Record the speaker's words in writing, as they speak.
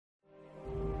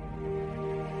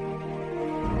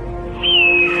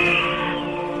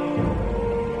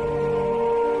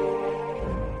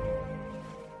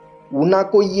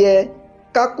Unako ye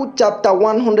Kacou chapter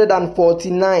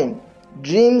 149.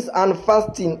 Dreams and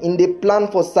fasting in the plan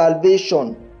for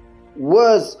salvation.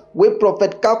 Words where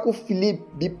Prophet Kacou Philippe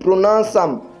be pronounced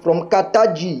from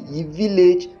Kacou ye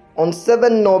village on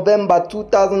 7 November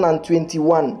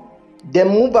 2021. Them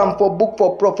move for book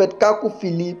for Prophet Kacou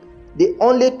Philippe, the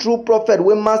only true prophet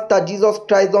where Master Jesus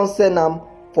Christ don't send him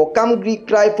for come Greek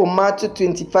cry for Matthew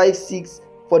 25:6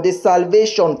 for the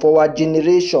salvation for our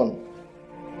generation.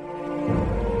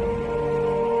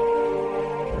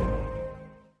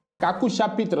 Kacou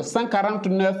chapitre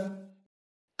 149.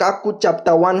 Kacou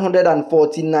chapter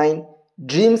 149.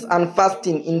 Dreams and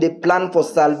fasting in the plan for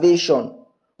salvation.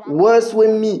 Words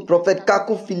with me, Prophet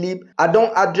Kacou Philippe, I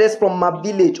don't address from my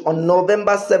village on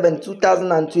November 7,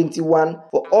 2021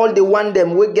 for all the one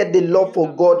them we get the love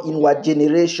for God in our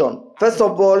generation. First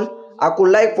of all, I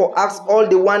could like for ask all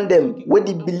the one them where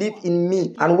they believe in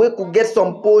me and we could get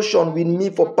some portion with me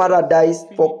for paradise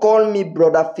for call me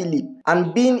Brother Philip.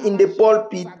 And being in the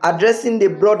pulpit addressing the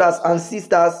brothers and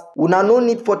sisters, una no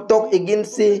need for talk again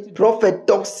say prophet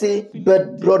talk say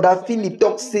but Brother Philip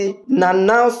talk say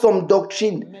now some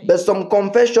doctrine but some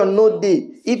confession no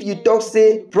day. If you talk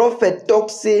say prophet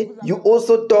talk say you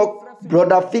also talk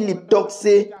Brother Philip talk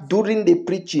say during the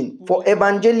preaching. For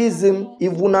evangelism,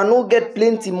 if una no get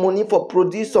plenty money for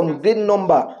produce some great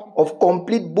number of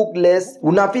complete booklets,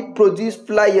 una fit produce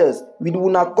flyers with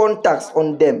una contacts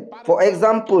on them. For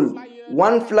example,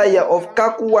 one flyer of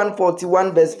Kacou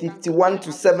 141 verse 51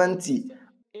 to 70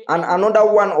 and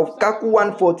another one of Kacou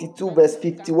 142 verse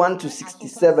 51 to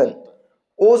 67.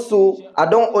 Also, I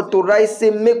don't authorize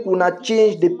say make una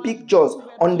change the pictures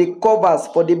on the covers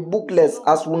for the booklets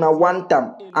as una want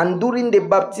them. And during the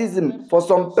baptism for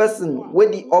some person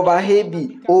where the over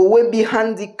heavy or will be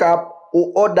handicapped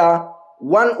or other,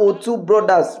 1 or 2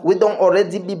 brothers we don't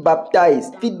already be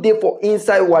baptized fit there for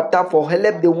inside water for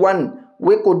help the one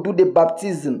we could do the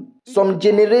baptism. Some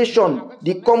generation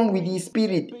they come with his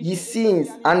spirit, his sins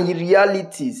and his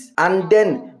realities, and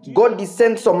then God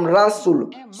descend some Rasul,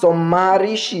 some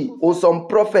Maharishi or some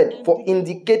prophet for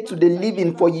indicate to the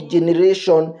living for your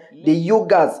generation the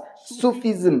yogas,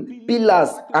 Sufism, pillars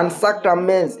and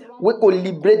sacraments we could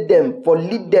liberate them for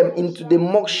lead them into the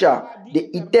moksha, the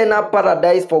eternal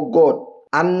paradise for God.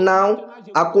 And now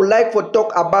I could like for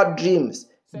talk about dreams.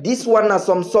 This one are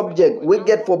some subject we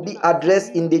get for be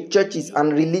addressed in the churches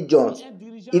and religions.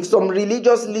 If some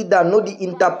religious leader know the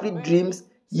interpret dreams,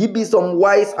 ye be some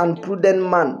wise and prudent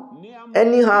man.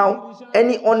 Anyhow,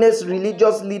 any honest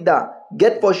religious leader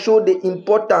get for show the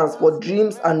importance for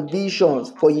dreams and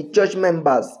visions for your church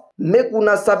members. Make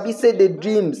una sabi say the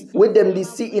dreams where them they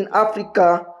see in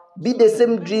Africa be the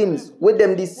same dreams where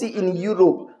them they see in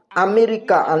Europe,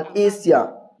 America and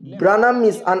Asia.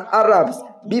 Brahmins and Arabs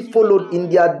be followed in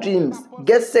their dreams,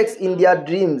 get sex in their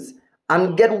dreams,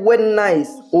 and get wet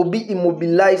nice or be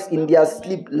immobilized in their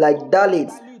sleep like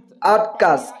Dalits,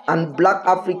 outcasts, and black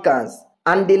Africans.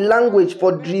 And the language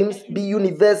for dreams be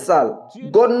universal.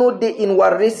 God know they in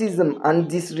war racism and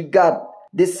disregard.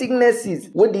 The sicknesses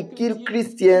where they kill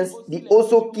Christians, they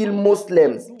also kill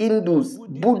Muslims, Hindus,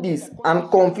 Buddhists, and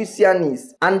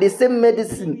Confucianists. And the same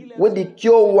medicine where they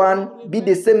cure one be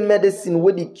the same medicine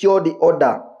where they cure the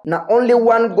other. Now only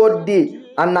one God day,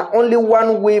 and now only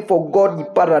one way for God the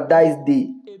paradise day.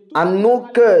 And no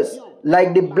curse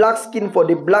like the black skin for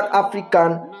the black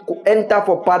African could enter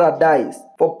for paradise.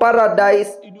 For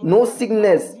paradise, no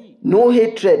sickness, no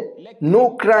hatred,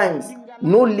 no crimes,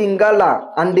 no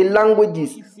lingala and the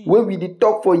languages where we dey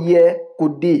talk for here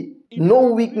could dey.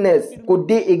 No weakness could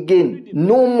dey again.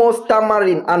 No more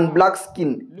stammering and black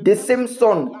skin. The same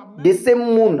sun, the same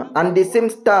moon and the same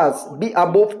stars be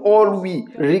above all we,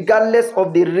 regardless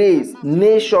of the race,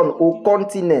 nation or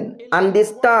continent. And the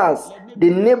stars, the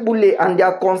nebulae and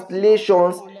their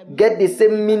constellations get the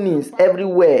same meanings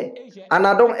everywhere. And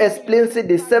I don't explain say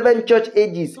the 7 church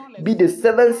ages be the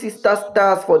 7 sister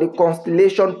stars for the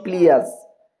constellation players.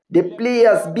 The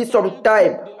players be some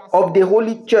type of the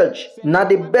Holy Church, now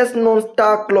the best known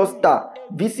star cluster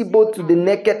visible to the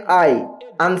naked eye.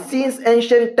 And since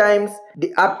ancient times,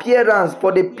 the appearance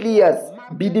for the players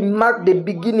be the mark the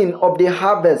beginning of the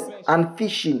harvest and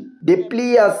fishing. The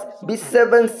players be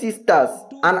 7 sisters,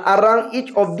 and around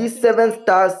each of these 7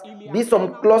 stars be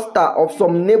some cluster of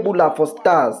some nebula for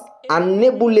stars. And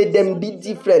nebulae them be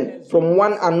different from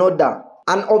one another.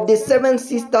 And of the 7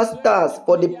 sister stars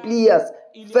for the players,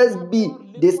 first be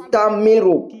the star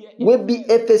Mero, will be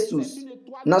Ephesus,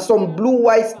 now some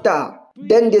blue-white star.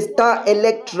 Then the star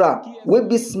Electra will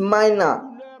be Smyrna,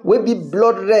 wey be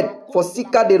blood red for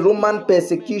sika the Roman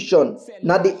persecution.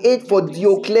 Na the age for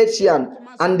Diocletian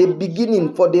and the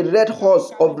beginning for the red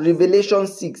horse of Revelation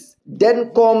 6.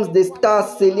 Then comes the star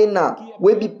Selena,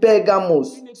 wey be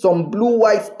Pergamos, some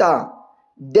blue-white star.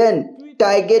 Then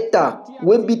Taigeta,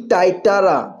 wey be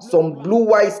Thyatira, some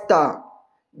blue-white star.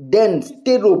 Then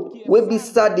Sterop, wey be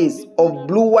Sardis of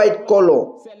blue-white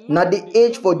color. Na the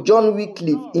age for John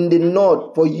Wycliffe in the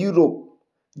north for Europe.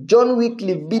 John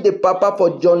Wycliffe be the papa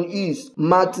for John Hus,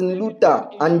 Martin Luther,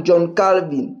 and John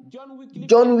Calvin.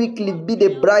 John Wycliffe be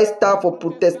the bright star for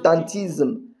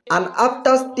Protestantism. And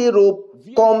after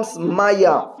Sterop comes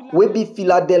Maya, wey be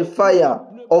Philadelphia,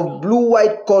 of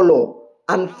blue-white color.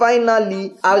 And finally,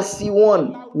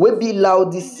 Alcyone, wey be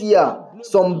Laodicea,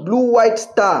 some blue-white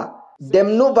star.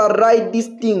 Them never write these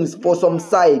things for some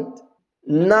side.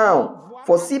 Now,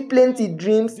 for see plenty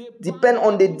dreams depend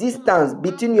on the distance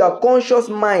between your conscious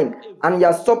mind and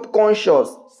your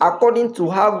subconscious according to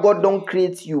how God don't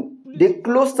create you. The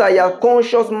closer your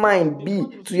conscious mind be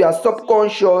to your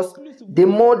subconscious, the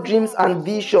more dreams and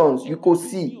visions you could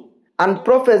see. And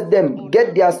prophets them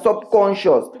get their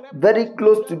subconscious very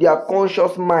close to their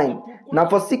conscious mind. Now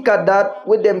for sika that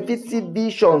with them fit see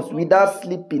visions without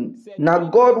sleeping. Now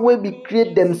God will be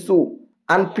create them so.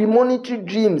 And premonitory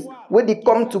dreams when they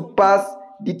come to pass,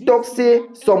 the talk say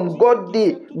some God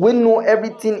day will know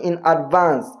everything in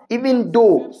advance, even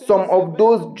though some of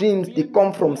those dreams they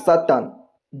come from Satan.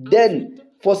 Then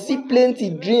for see plenty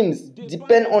dreams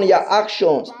depend on your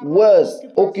actions, words,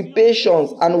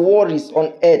 occupations, and worries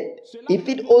on earth. If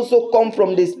it also come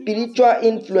from the spiritual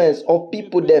influence of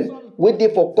people them, where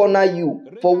they for corner you,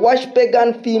 for watch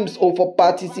pagan films or for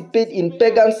participate in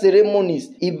pagan ceremonies,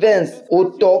 events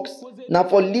or talks, now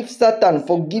for leave Satan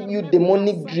for give you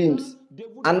demonic dreams.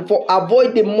 And for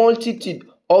avoid the multitude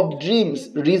of dreams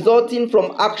resulting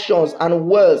from actions and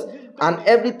words and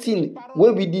everything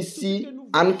where we dey see,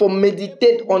 and for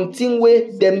meditate on thing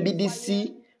where them be dey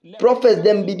see, prophets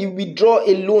them be dey withdraw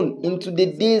alone into the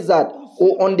desert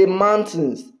or on the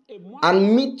mountains.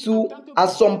 And me too,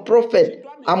 as some prophet,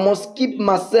 I must keep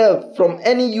myself from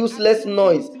any useless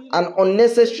noise and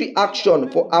unnecessary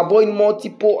action for avoid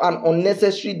multiple and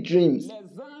unnecessary dreams.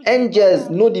 Angels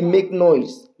know they make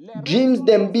noise. Dreams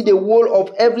them be the whole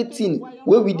of everything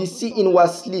where we dey see in our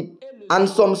sleep. And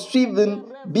some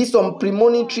sweven be some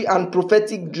premonitory and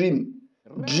prophetic dream.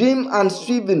 Dream and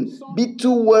sweven be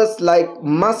two words like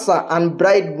master and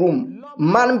bridegroom.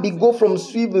 Man be go from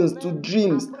swevens to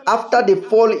dreams after the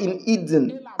fall in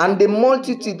Eden. And the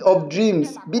multitude of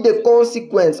dreams be the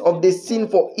consequence of the sin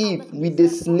for Eve with the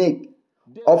snake.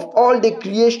 Of all the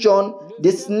creation,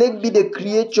 the snake be the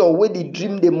creature where they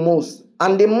dream the most.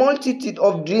 And the multitude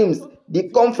of dreams, they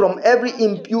come from every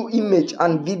impure image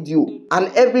and video, and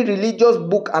every religious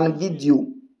book and video.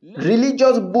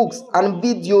 Religious books and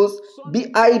videos be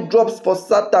eye drops for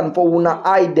Satan for una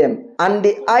eye them. And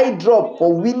the eye drop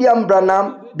for William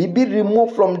Branham be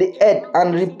removed from the earth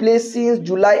and replaced since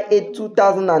July 8,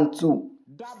 2002.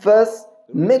 First,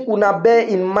 make una bear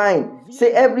in mind,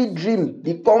 say every dream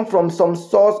they come from some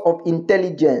source of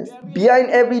intelligence. Behind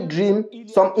every dream,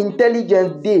 some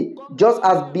intelligence dey, just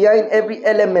as behind every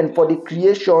element for the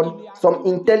creation, some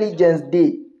intelligence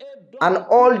dey. And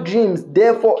all dreams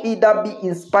therefore either be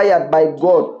inspired by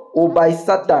God or by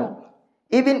Satan.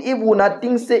 Even if una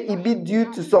think say it be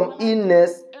due to some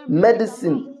illness,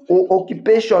 medicine, or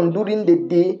occupation during the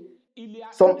day,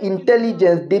 some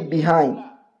intelligence dey behind.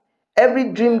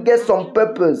 Every dream gets some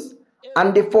purpose,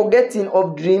 and the forgetting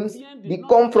of dreams they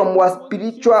come from our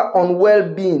spiritual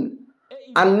unwell-being.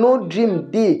 And no dream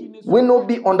dey will no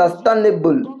be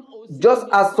understandable, just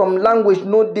as some language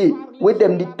no dey wey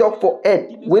them dey talk for earth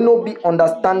will no be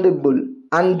understandable.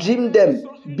 And dream them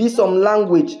be some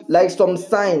language like some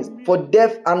signs for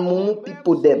deaf and mumu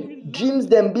people them. Dreams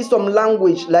them be some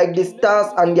language like the stars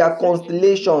and their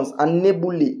constellations and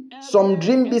nebulae. Some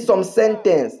dream be some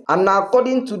sentence, and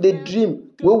according to the dream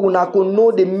we una can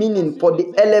know the meaning for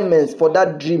the elements for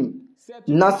that dream.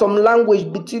 Now some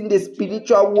language between the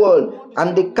spiritual world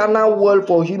and the carnal world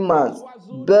for humans,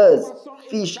 birds,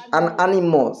 fish and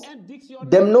animals.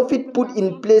 Them no fit put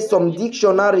in place some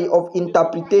dictionary of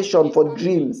interpretation for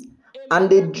dreams. And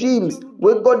the dreams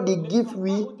where God dey give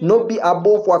we no be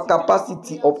above our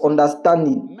capacity of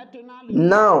understanding.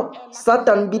 Now,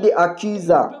 Satan be the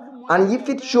accuser, and if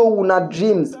it show una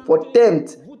dreams for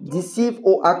tempt, deceive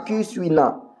or accuse we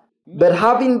now. But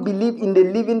having believed in the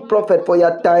living prophet for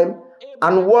your time,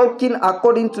 and working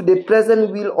according to the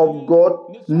present will of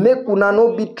God, make una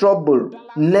no be trouble.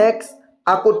 Next,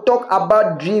 I could talk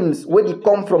about dreams where they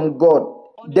come from God.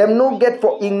 Them no get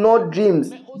for ignore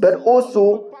dreams, but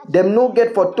also them no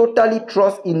get for totally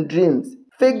trust in dreams.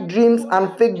 Fake dreams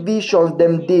and fake visions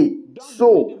them dey.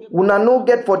 So, una no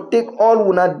get for take all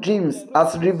una dreams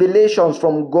as revelations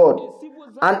from God.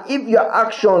 And if your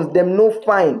actions them no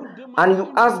fine and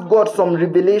you ask God some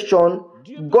revelation,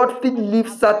 God fit leave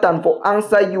Satan for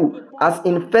answer you as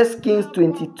in 1 Kings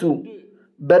 22.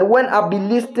 But when I be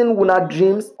listing una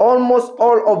dreams, almost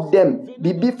all of them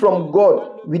be from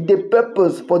God with the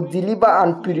purpose for deliver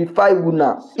and purify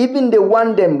una. Even the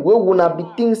one them where una be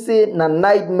think say na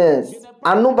nightmares.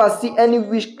 I never see any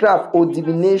witchcraft or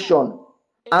divination.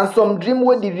 And some dream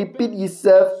where they repeat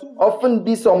itself often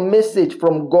be some message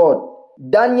from God.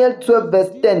 Daniel 12 verse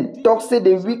 10 talk say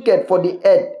the wicked for the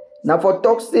earth. Now for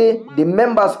talk say the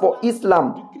members for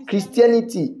Islam,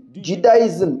 Christianity,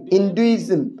 Judaism,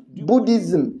 Hinduism,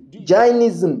 Buddhism,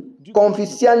 Jainism,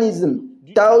 Confucianism,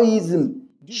 Taoism,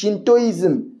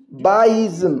 Shintoism,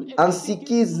 Bahaism, and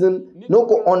Sikhism no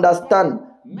go understand.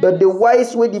 But the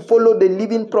wise way they follow the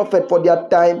living prophet for their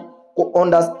time could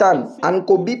understand and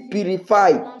could be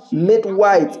purified, made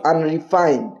white and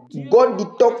refined. God did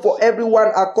talk for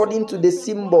everyone according to the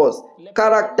symbols,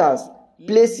 characters,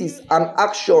 places and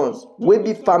actions will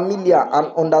be familiar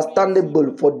and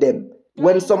understandable for them.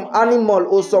 When some animal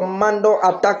or some man don't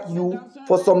attack you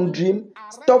for some dream,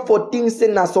 stop for things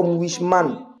saying na some wish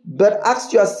man. But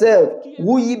ask yourself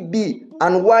who ye be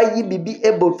and why ye be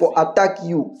able for attack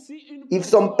you. If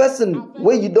some person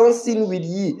where you don't sin with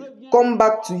ye come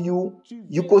back to you,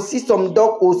 you could see some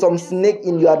dog or some snake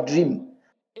in your dream.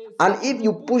 And if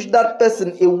you push that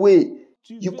person away,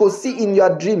 you could see in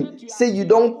your dream, say you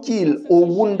don't kill or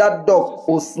wound that dog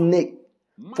or snake.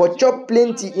 For chop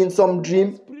plenty in some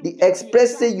dream, the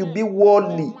express say you be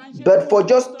worldly. But for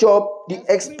just chop, the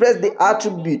express the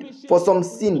attribute for some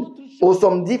sin or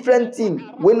some different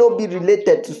thing will not be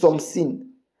related to some sin.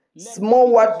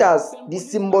 Small waters, they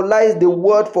symbolize the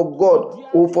word for God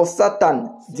or for Satan,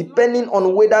 depending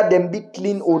on whether them be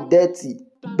clean or dirty.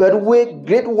 But where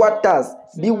great waters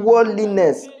be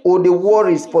worldliness or the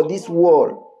worries for this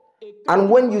world. And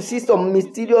when you see some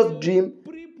mysterious dream,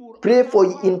 pray for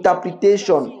your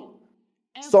interpretation.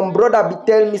 Some brother be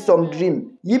tell me some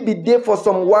dream. Ye be there for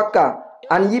some worker,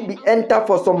 and ye be enter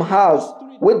for some house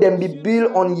where them be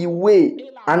built on ye way,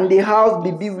 and the house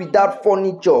be without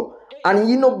furniture. And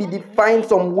ye no be define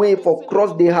some way for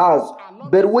cross the house,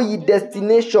 but where ye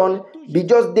destination be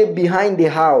just there behind the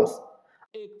house.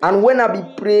 And when I be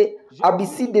pray, I be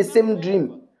see the same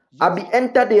dream. I be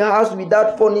enter the house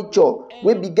without furniture,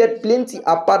 we be get plenty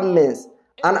apartments.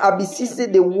 And I be see say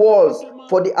the walls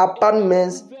for the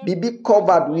apartments be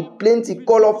covered with plenty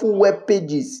colorful web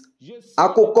pages. I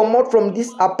could come out from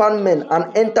this apartment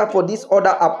and enter for this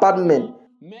other apartment.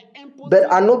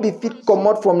 But I no be fit come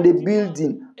out from the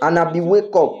building and I be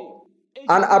wake up.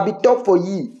 And I be talk for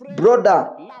ye, brother,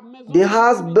 the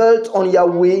house built on your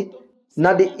way,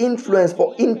 now the influence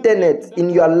for internet in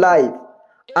your life.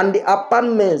 And the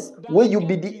apartments where you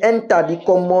be the enter, the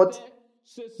come out,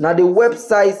 now the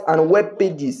websites and web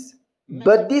pages.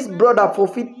 But this brother for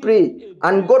fit pray,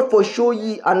 and God for show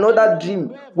ye another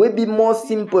dream will be more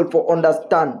simple for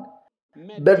understand.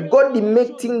 But God did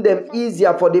make things them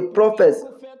easier for the prophets,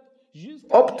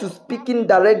 up to speaking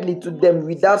directly to them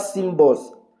without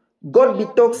symbols. God be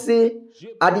talk say,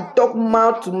 I did talk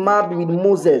mouth to mouth with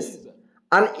Moses.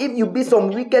 And if you be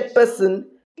some wicked person,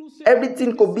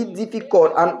 everything could be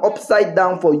difficult and upside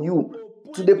down for you,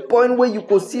 to the point where you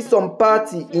could see some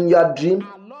party in your dream,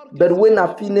 but when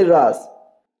a funerals.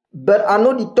 But I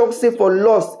know the talk say for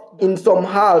loss in some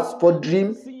house for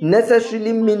dream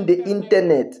necessarily mean the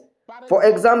internet. For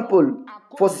example,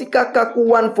 for Kacou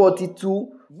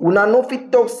 142, una no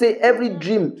fit talk say every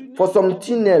dream for some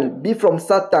tunnel be from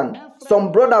Satan.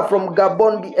 Some brother from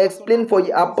Gabon be explain for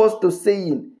the apostle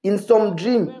saying, in some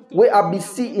dream where I be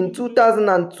see in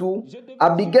 2002,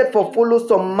 I be get for follow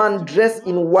some man dressed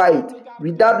in white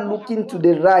without looking to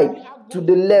the right, to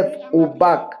the left or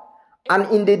back. And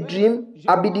in the dream,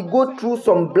 I be the go through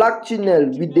some black tunnel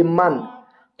with the man.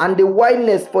 And the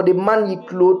whiteness for the man he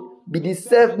clothed be the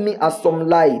serve me as some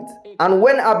light. And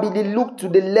when I be the look to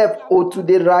the left or to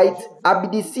the right, I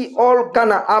be the see all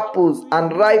kind of apples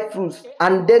and ripe fruits.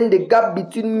 And then the gap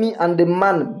between me and the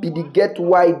man be the get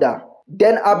wider.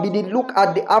 Then I be the look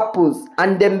at the apples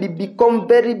and them be become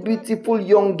very beautiful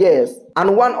young girls.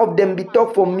 And one of them be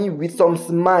talk for me with some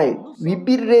smile. We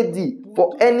be ready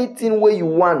for anything where you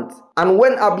want. And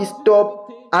when I be stop,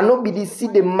 I no be the see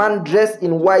the man dressed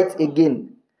in white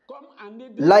again.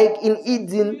 Like in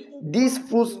Eden, these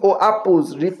fruits or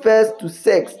apples refers to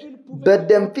sex, but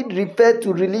them fit refer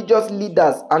to religious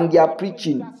leaders and their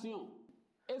preaching.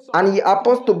 And ye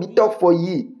apostle be talk for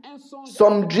ye.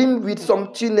 Some dream with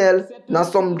some tunnel, na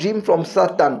some dream from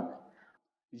Satan.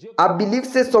 I believe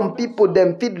say some people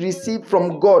them fit receive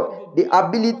from God the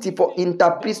ability for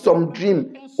interpret some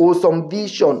dream or some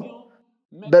vision.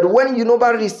 But when you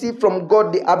never receive from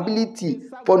God the ability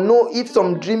for know if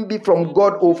some dream be from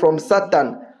God or from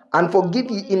Satan, and for give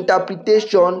the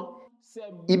interpretation,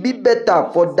 it be better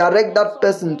for direct that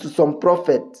person to some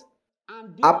prophet.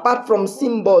 Apart from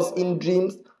symbols in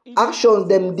dreams, actions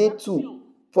them dey too.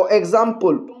 For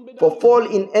example, for fall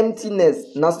in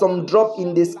emptiness, na some drop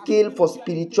in the scale for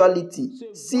spirituality.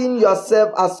 Seeing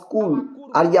yourself at school,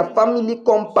 at your family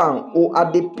compound, or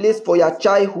at the place for your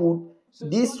childhood,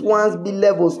 these ones be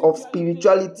levels of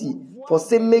spirituality for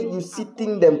say make you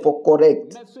sitting them for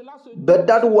correct. But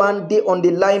that one dey on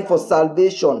the line for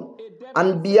salvation,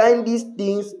 and behind these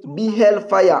things be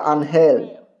hellfire and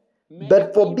hell.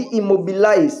 But for be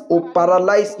immobilized or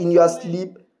paralyzed in your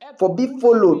sleep, for be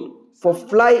followed, for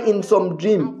fly in some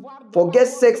dream, for get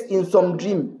sex in some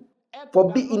dream,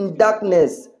 for be in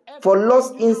darkness, for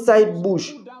lost inside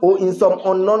bush or in some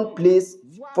unknown place,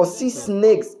 for see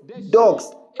snakes, dogs,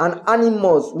 and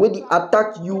animals where they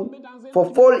attack you,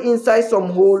 for fall inside some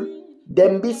hole,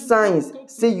 them be signs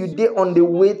say you dey on the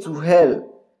way to hell.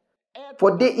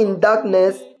 For they in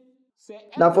darkness,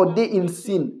 now for they in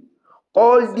sin.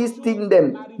 All these things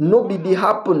them no be dey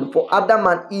happen for Adam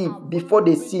and Eve before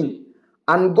they sin.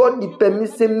 And God dey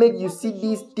permit say make you see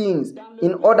these things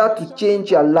in order to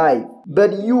change your life.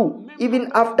 But you,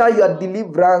 even after your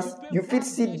deliverance, you fit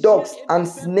see dogs and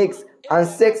snakes and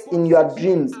sex in your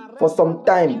dreams for some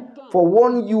time, for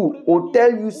warn you or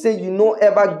tell you say you no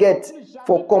ever get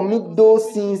for commit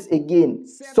those sins again.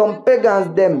 Some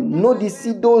pagans them no dey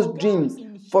see those dreams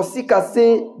for seeker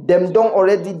say them don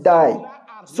already die,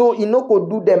 so e no go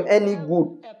do them any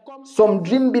good. Some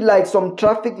dream be like some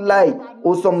traffic light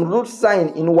or some road sign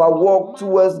in our walk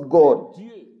towards God.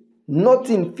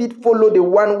 Nothing fit follow the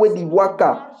one way the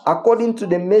worker according to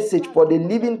the message for the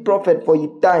living prophet for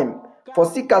your time. For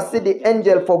seeker say the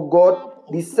angel for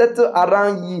God be settle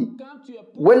around ye.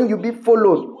 When you be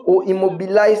followed or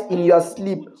immobilized in your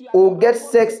sleep or get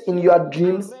sex in your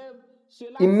dreams,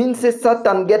 it means say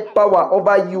Satan get power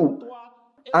over you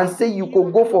and say you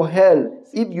could go for hell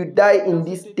if you die in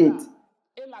this state.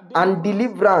 And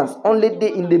deliverance only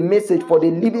dey in the message for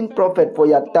the living prophet for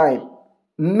your time.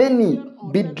 Many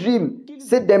be dream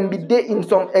say them be dey in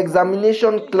some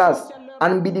examination class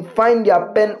and be dey find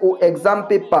their pen or exam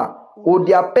paper, or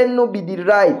their pen no be the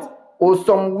right, or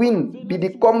some wind be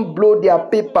dey come blow their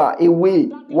paper away,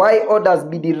 while others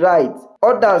be the right.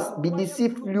 Others be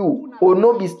deceive you, or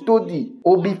no be study,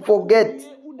 or be forget,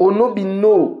 or no be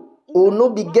know, or no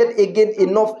be get again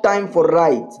enough time for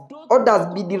write.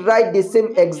 Others be the write the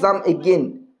same exam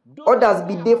again. Others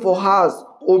be there for house,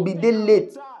 or be there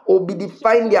late, or be the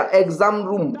find their exam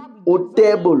room or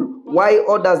table, while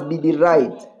others be the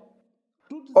right.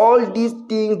 All these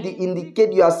things they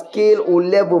indicate your scale or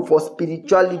level for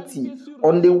spirituality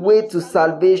on the way to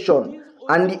salvation,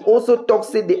 and they also talk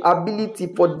say the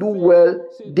ability for do well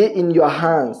they in your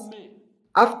hands.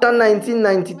 After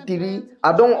 1993,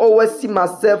 I don't always see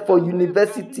myself for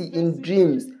university in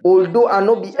dreams, although I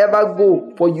no be ever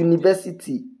go for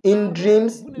university. In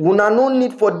dreams, una no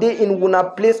need for day in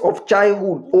una place of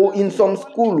childhood or in some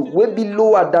school wey be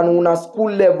lower than una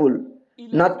school level.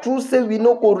 Na true say we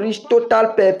no go reach total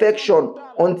perfection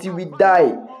until we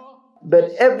die,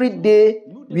 but every day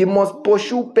we must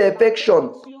pursue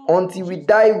perfection until we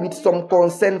die with some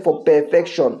concern for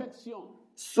perfection.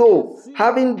 So,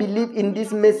 having believed in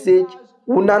this message,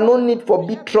 una no need for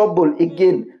big trouble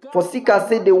again. For seeker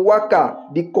say the worker,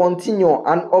 the continue,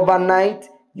 and overnight,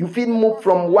 you fit move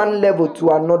from one level to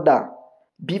another.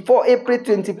 Before April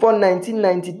 24,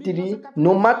 1993,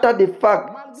 no matter the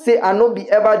fact, say I no be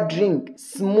ever drink,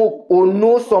 smoke, or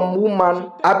know some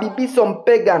woman, I be some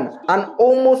pagan, and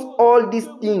almost all these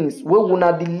things where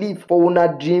una dey live for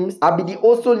una dreams, I be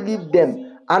also live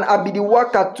them, and I be the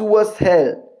worker towards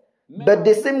hell. But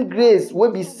the same grace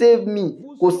will be save me,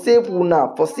 go save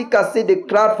una. For seeker say the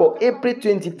crowd for April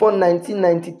 24,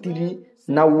 1993,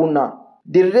 na una.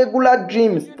 The regular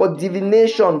dreams for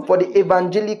divination for the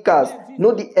evangelicals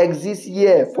no dey exist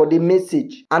here for the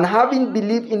message. And having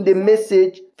believed in the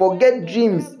message, forget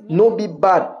dreams no be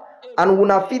bad. And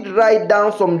una fit write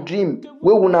down some dream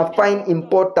where una find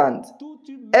important.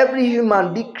 Every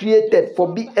human be created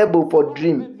for be able for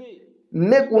dream.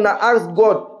 Make una ask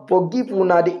God forgive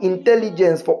una the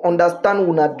intelligence for understand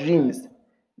una dreams.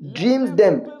 Dreams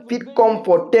them fit come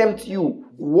for tempt you,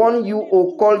 warn you,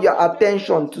 or call your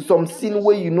attention to some sin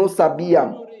where you know sabi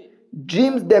am.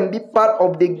 Dreams them be part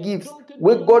of the gifts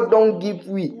where God don't give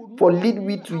we for lead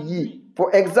we to ye.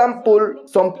 For example,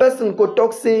 some person could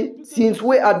talk say, since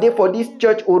we are there for this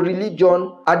church or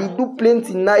religion, I did do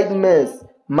plenty nightmares.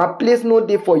 My place no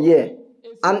day for here.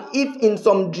 And if in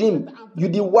some dream you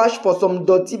did wash for some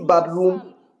dirty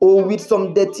bathroom or with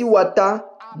some dirty water,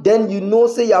 then you know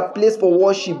say your place for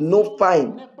worship no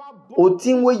fine. Or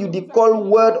thing where you did call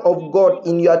word of God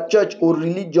in your church or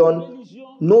religion,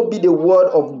 no be the word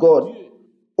of God.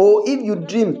 Or if you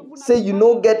dream, say you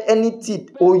no get any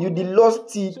teeth or you the lost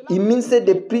teeth, it means say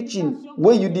the preaching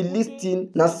where you the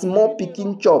listing na small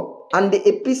picking chop. And the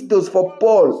epistles for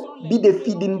Paul be the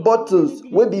feeding bottles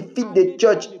where be feed the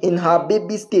church in her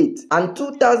baby state. And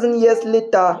 2000 years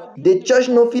later, the church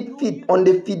no feed on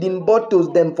the feeding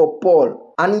bottles them for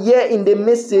Paul. And here in the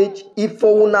message, if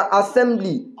for una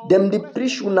assembly, them the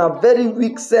preach una very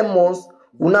weak sermons,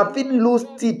 una fit lose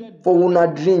teeth for una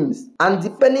dreams. And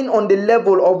depending on the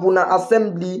level of una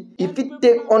assembly, if it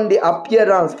take on the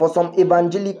appearance for some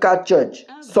evangelical church,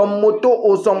 some motto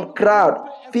or some crowd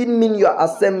fit mean your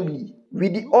assembly.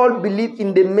 We all believe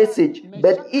in the message,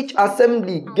 but each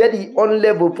assembly get its own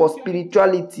level for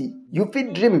spirituality. You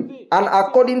fit dream, and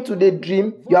according to the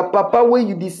dream, your papa where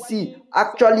you see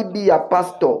actually be your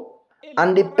pastor.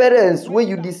 And the parents where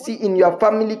you see in your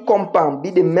family compound be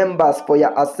the members for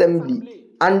your assembly.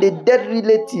 And the dead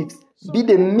relatives be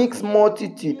the mixed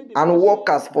multitude and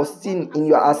workers for sin in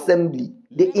your assembly.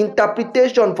 The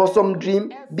interpretation for some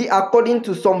dream be according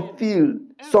to some field.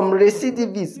 Some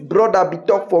recidivist brother be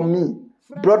talk for me.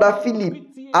 Brother Philippe,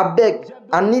 I beg,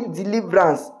 I need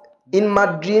deliverance. In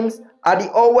my dreams, I dey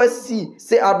always see,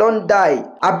 say I don't die,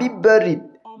 I be buried.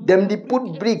 Them they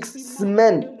put bricks,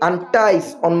 cement, and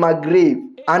ties on my grave.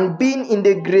 And being in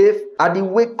the grave, I dey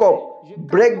wake up,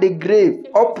 break the grave,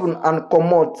 open and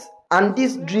come out. And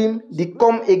this dream they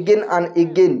come again and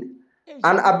again.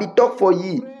 And I be talk for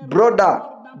ye, brother,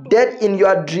 dead in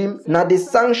your dream, na the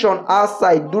sanction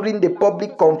outside during the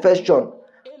public confession.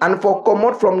 And for come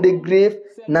out from the grave,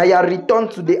 na ya return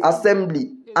to the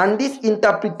assembly. And this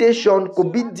interpretation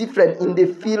could be different in the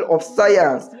field of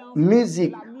science,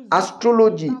 music,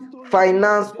 astrology,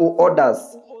 finance, or others.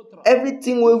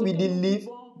 Everything where we live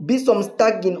be some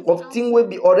stacking of things will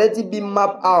be already be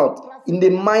mapped out in the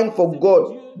mind for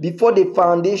God before the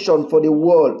foundation for the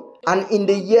world. And in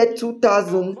the year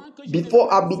 2000,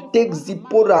 before I be take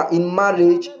Zipporah in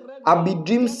marriage, I be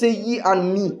dream say ye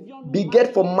and me be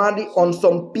get for marry on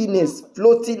some penis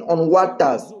floating on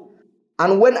waters.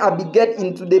 And when I be get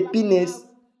into the penis,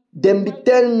 them be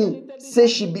tell me say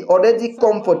she be already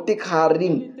come for take her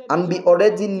ring and be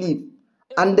already leave.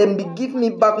 And then be give me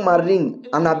back my ring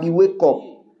and I be wake up.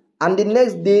 And the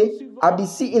next day, I be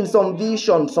see in some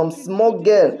vision some small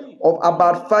girl of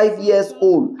about 5 years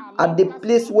old at the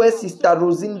place where Sister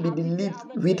Rosine be live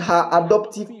with her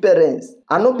adoptive parents.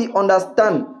 I no be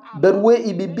understand, but where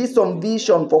it be some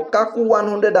vision for Kacou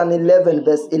 111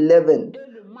 verse 11.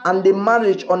 And the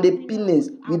marriage on the penis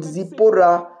with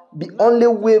Zipporah be only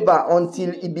waver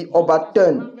until it be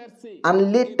overturned.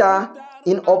 And later,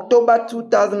 in October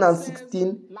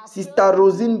 2016, Sister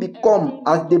Rosine become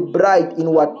as the bride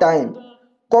in what time,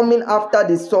 coming after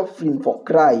the suffering for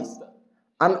Christ.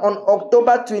 And on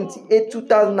October 28,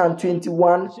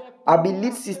 2021, I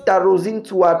believe Sister Rosine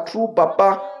to her true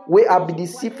papa where I be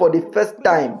deceived for the first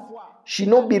time. She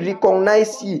no be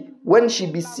recognize ye when she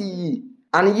be see ye,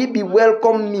 and ye be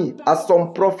welcome me as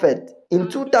some prophet. In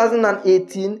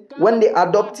 2018, when the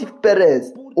adoptive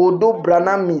parents, although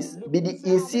Branamis, be the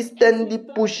insistently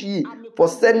push ye for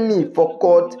send me for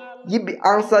court, ye be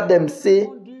answer them say,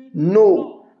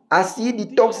 no. As ye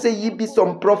the talk say ye be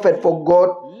some prophet for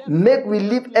God, make we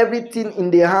leave everything in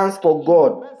the hands for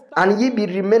God, and ye be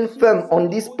remain firm on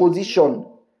this position.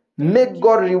 Make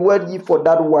God reward ye for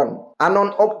that one. And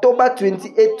on October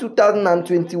 28,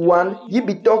 2021, ye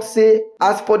be talk say,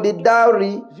 as for the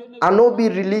dowry, I no be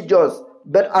religious,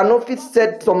 but I no fit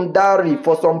set some dowry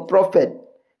for some prophet.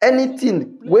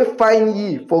 Anything we find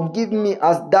ye forgive me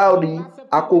as dowry,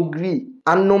 I could agree.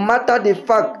 And no matter the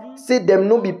fact, say them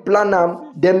no be plan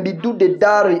am, them be do the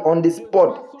dowry on the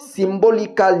spot,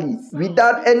 symbolically,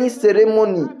 without any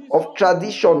ceremony of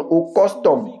tradition or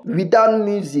custom, without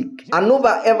music. I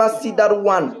never ever see that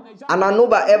one, and I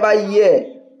never ever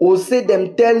hear or say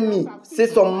them tell me, say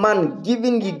some man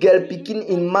giving the girl picking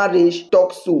in marriage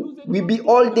talk so. We be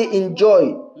all day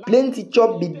enjoy, plenty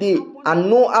chop be day, and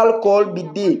no alcohol be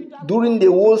day during the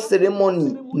whole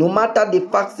ceremony, no matter the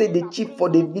fact say the chief for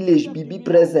the village be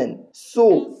present.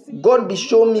 So, God be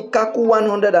show me Kacou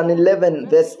 111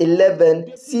 verse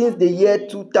 11 since the year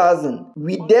 2000.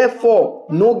 We therefore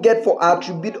no get for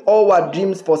attribute all our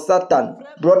dreams for Satan.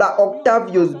 Brother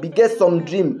Octavius be get some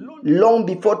dream long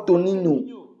before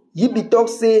Tonino. Ye be talk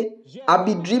say, I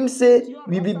be dream say,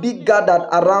 we be gathered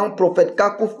around Prophet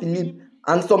Kacou Philippe,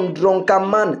 and some drunken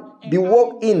man be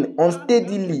walk in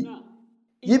unsteadily.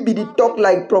 Ye be the talk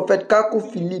like Prophet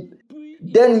Kacou Philippe.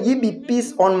 Then ye be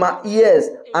peace on my ears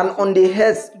and on the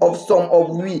heads of some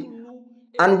of we,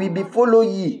 and we be follow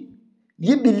ye.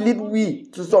 Ye be lead we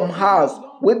to some house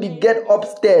where be get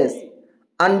upstairs,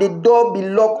 and the door be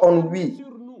locked on we.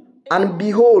 And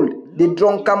behold, the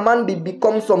drunken man be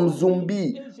become some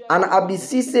zombie, and I be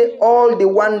see say all the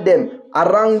one them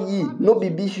around ye no be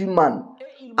human,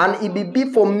 and it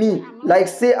be for me like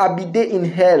say I be there in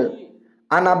hell.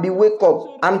 And I be wake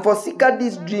up, and for sika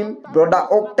this dream, brother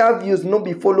Octavius no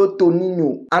be follow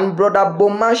Tonino, and brother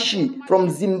Bomashi from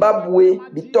Zimbabwe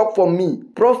be talk for me.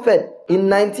 Prophet, in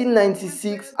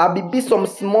 1996, I be some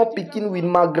small pikin with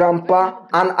my grandpa,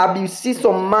 and I be see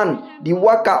some man the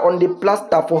worker on the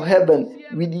plaster for heaven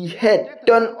with the head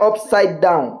turned upside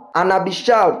down, and I be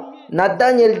shout,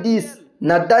 Nathaniel this.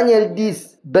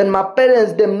 But my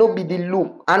parents them no be the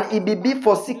look, and it be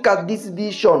for seek at this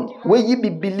vision where ye be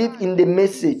believe in the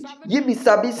message. Ye be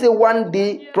sabi say one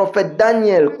day Prophet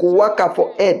Daniel go waka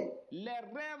for earth.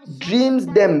 Dreams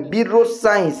them be road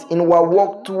signs in our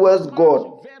walk towards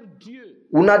God.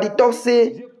 Una the talk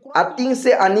say, I think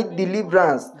say I need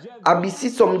deliverance. I be see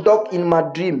some dog in my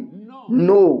dream.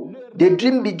 No, the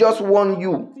dream be just warn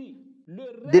you.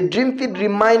 The dream fit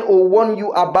remind or warn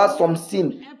you about some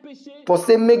sin, for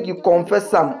say make you confess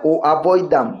them or avoid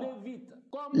them.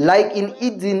 Like in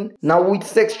Eden, now with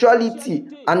sexuality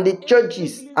and the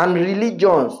churches and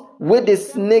religions where the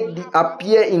snake they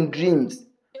appear in dreams.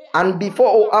 And before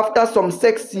or after some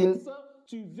sex sin,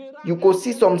 you could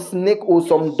see some snake or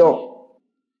some dog.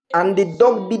 And the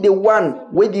dog be the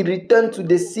one where they return to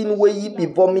the sin where ye be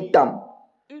vomit them.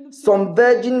 Some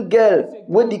virgin girl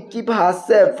where they keep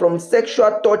herself from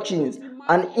sexual touchings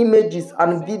and images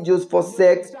and videos for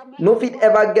sex, no fit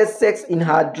ever get sex in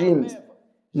her dreams.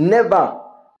 Never.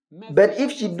 But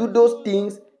if she do those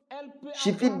things,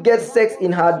 she fit get sex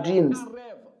in her dreams.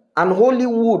 And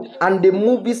Hollywood and the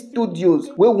movie studios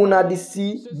where una dey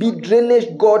see be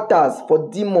drainage gutters for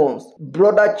demons.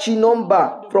 Brother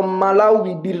Chinomba from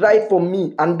Malawi be write for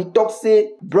me and be talk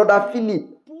say, Brother Philippe,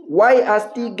 why I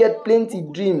still get plenty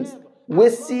dreams? Wey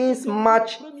since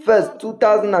March 1st,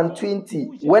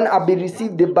 2020, when I be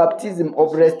received the baptism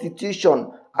of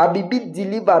restitution, I be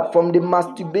delivered from the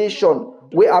masturbation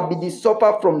where I be the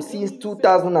suffer from since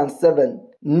 2007.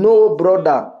 No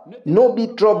brother, no be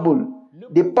trouble.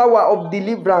 The power of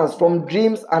deliverance from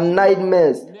dreams and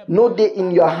nightmares no dey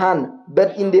in your hand,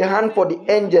 but in the hand for the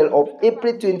angel of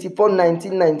April 24,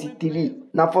 1993.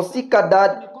 Now for seeker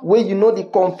that where you know the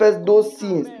confess those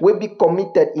sins will be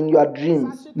committed in your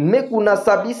dreams. Make una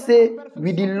sabi say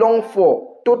we the long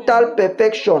for total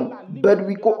perfection, but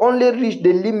we could only reach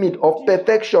the limit of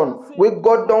perfection where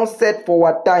God don't set for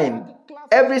our time.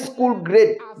 Every school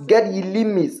grade get ye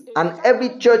limits, and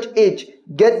every church age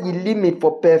get ye limit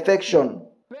for perfection.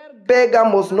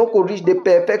 Pergamos no could reach the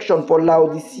perfection for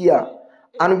Laodicea,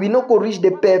 and we no could reach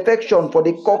the perfection for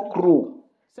the cockcrow.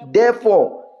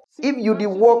 Therefore, if you dey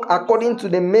walk according to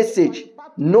the message,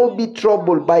 no be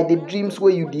troubled by the dreams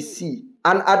where you dey see.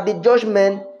 And at the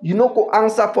judgment, you no go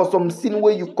answer for some sin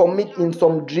where you commit in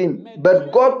some dream.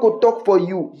 But God could talk for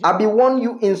you. I be warn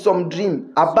you in some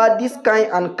dream about this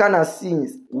kind of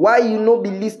sins. Why you no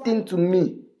be listening to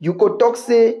me? You could talk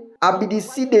say, I be the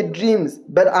see the dreams,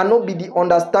 but I no be the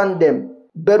understand them.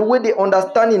 But where the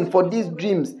understanding for these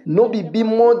dreams no be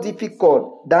more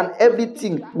difficult than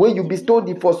everything where you be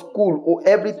study for school or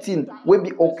everything where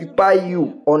be occupy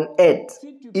you on earth.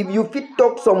 If you fit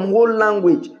talk some whole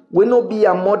language wey no be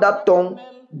your mother tongue,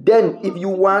 then if you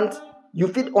want, you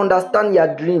fit understand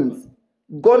your dreams.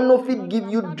 God no fit give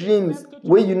you dreams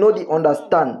where you know the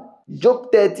understand.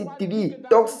 Job 33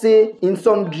 talk say in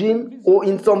some dream or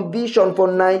in some vision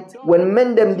for night, when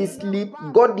men them dey sleep,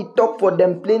 God dey talk for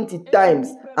them plenty times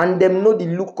and them know the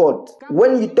lookout.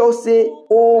 When you talk say,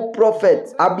 oh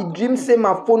prophet, I be dream say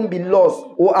my phone be lost,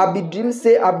 or I be dream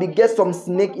say I be get some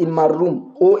snake in my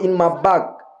room or in my bag.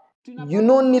 You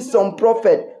no need some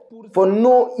prophet for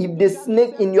know if the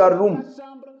snake in your room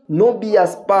no be your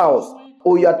spouse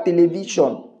or your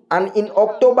television. And in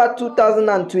October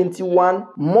 2021,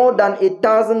 more than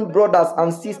 1,000 brothers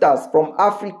and sisters from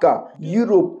Africa,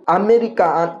 Europe, America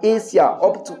and Asia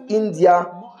up to India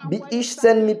be each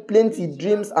send me plenty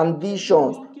dreams and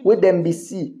visions where them be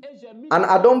see. And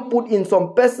I don't put in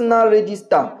some personal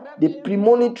register the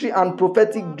premonitory and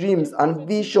prophetic dreams and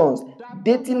visions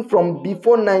dating from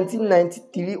before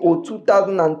 1993 or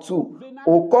 2002,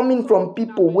 or coming from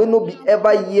people who no be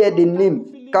ever hear the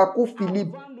name Kacou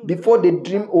Philippe before the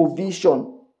dream or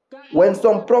vision. When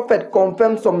some prophet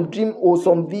confirm some dream or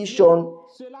some vision,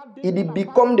 it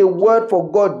become the word for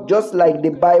God just like the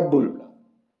Bible.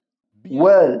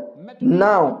 Well,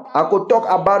 now I could talk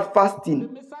about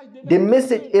fasting. The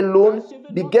message alone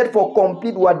be get for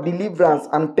complete what deliverance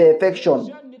and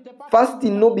perfection.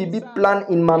 Fasting no be big plan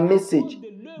in my message,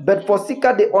 but for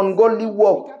seeker the ungodly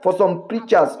work for some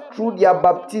preachers through their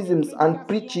baptisms and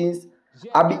preachings,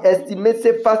 I be estimate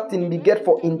say fasting be get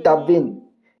for intervene.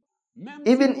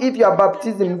 Even if your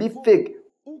baptism be fake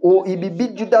or it be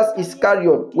Judas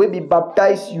Iscariot wey be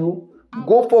baptize you,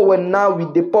 go forward now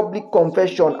with the public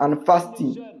confession and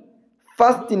fasting.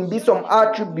 Fasting be some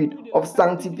attribute of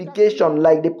sanctification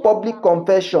like the public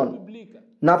confession.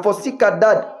 Now for seeker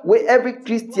that where every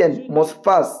Christian must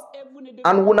fast.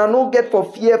 And una no get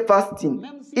for fear fasting,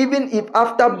 even if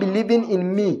after believing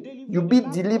in me, you be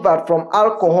delivered from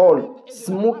alcohol,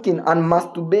 smoking and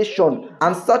masturbation,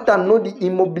 and Satan no dey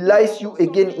immobilize you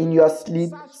again in your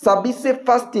sleep. Sabi say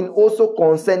fasting also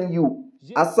concern you.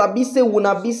 As sabi say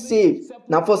una be saved,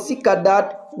 na for seeker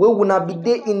that wey una be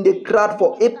there in the crowd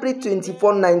for April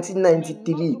 24,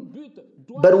 1993.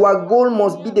 But our goal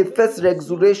must be the first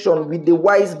resurrection with the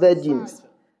wise virgins.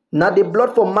 Now the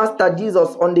blood for Master Jesus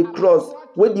on the cross,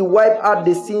 where they wipe out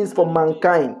the sins for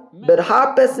mankind. But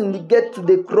how person they get to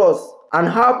the cross and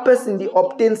how person they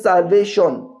obtain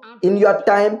salvation? In your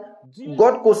time,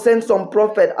 God could send some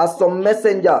prophet as some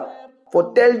messenger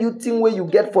for tell you thing where you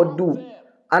get for do.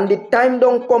 And the time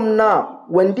don't come now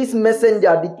when this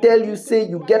messenger they tell you say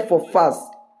you get for fast.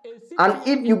 And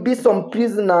if you be some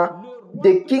prisoner,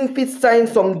 the king fit sign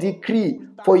some decree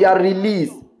for your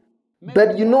release.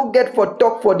 But you no get for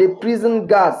talk for the prison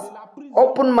guards.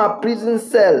 Open my prison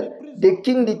cell. The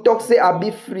king the talk say I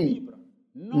be free.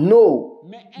 No.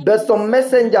 But some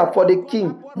messenger for the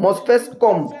king must first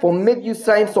come for make you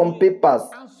sign some papers.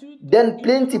 Then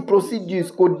plenty procedures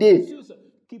go dey.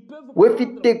 We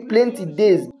fit take plenty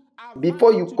days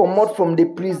before you come out from the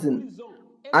prison.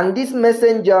 And this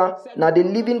messenger na the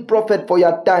living prophet for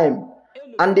your time.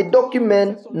 And the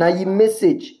document na your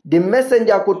message. The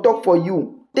messenger could talk for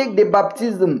you. Take the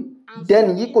baptism,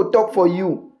 then he could talk for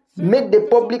you. Make the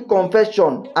public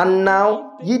confession, and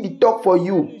now ye the talk for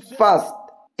you. Fast.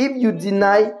 If you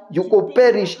deny, you could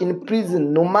perish in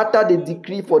prison, no matter the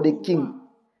decree for the king.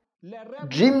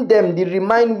 Dream them, they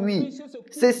remind we,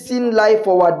 say sin lie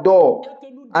for our door,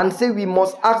 and say we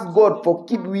must ask God for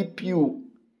keep we pure.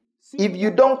 If you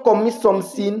don't commit some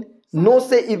sin, no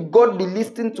say if God be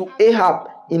listening to Ahab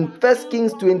in 1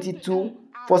 Kings 22,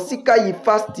 for seeker ye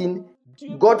fasting,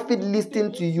 God fit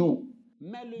listen to you.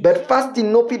 But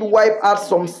fasting no fit wipe out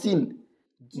some sin.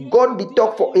 God be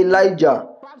talk for Elijah.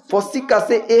 For seeker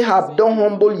say Ahab don't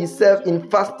humble yourself in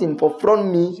fasting for front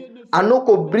me, and no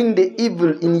could bring the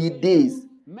evil in ye days,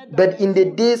 but in the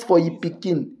days for ye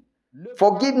pikin.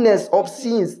 Forgiveness of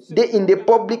sins they in the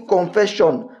public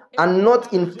confession and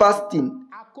not in fasting.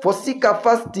 For seeker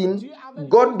fasting,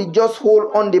 God be just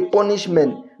hold on the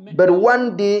punishment, but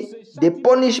one day the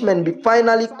punishment be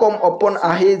finally come upon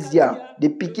Ahaziah, the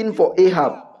pikin for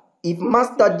Ahab. If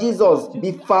Master Jesus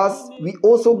be fast, we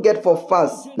also get for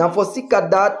fast. Now for seeker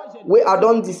that, where I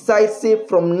don't decide say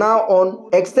from now on,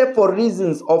 except for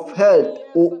reasons of health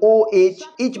or old age,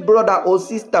 each brother or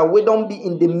sister we don't be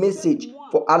in the message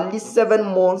for at least 7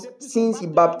 months since his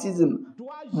baptism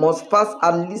must fast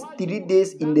at least 3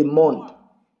 days in the month.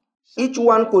 Each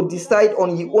one could decide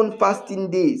on his own fasting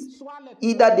days,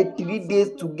 either the 3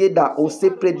 days together or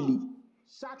separately.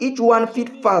 Each one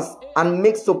fit fast and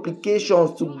make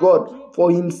supplications to God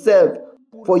for himself,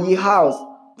 for his house,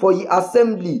 for his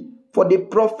assembly, for the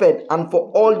prophet, and for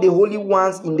all the holy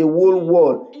ones in the whole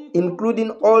world,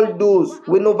 including all those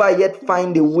who never yet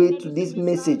find a way to this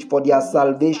message for their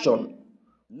salvation.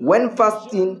 When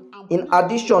fasting, in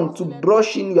addition to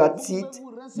brushing your teeth,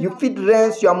 you fit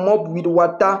rinse your mop with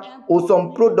water or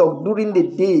some product during the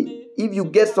day if you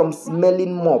get some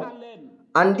smelling mop.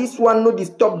 And this one no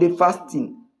disturb the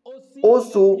fasting.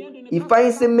 Also, if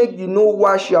I say make you no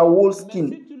wash your whole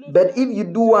skin, but if you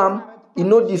do it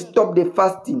no disturb the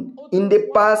fasting. In the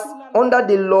past, under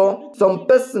the law, some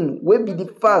person wey be the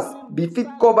fast be fit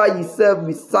cover himself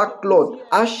with sackcloth,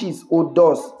 ashes or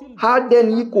dust. How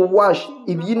then you could wash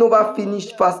if you never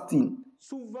finish fasting?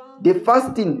 The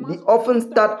fasting they often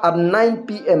start at 9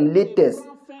 p.m. latest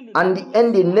and they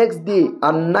end the next day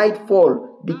at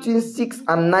nightfall between 6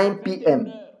 and 9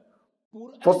 p.m.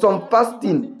 For some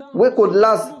fasting, we could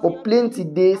last for plenty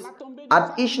days,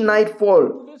 at each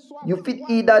nightfall, you fit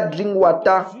either drink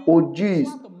water or juice,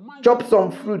 chop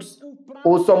some fruits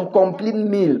or some complete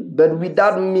meal but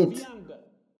without meat,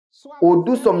 or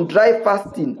do some dry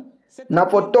fasting. Na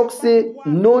for talk say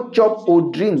no chop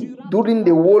or drink during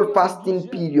the whole fasting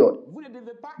period.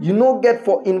 You no get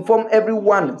for inform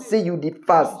everyone say you did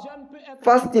fast.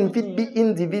 Fasting fit be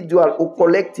individual or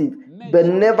collective, but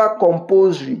never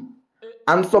compulsory.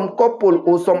 And some couple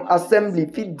or some assembly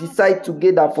fit decide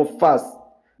together for fast.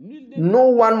 No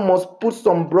one must put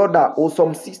some brother or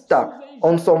some sister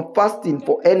on some fasting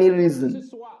for any reason.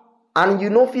 And you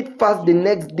no fit fast the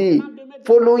next day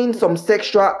following some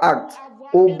sexual act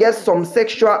or get some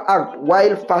sexual act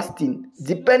while fasting.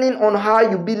 Depending on how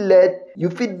you be led, you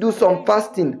fit do some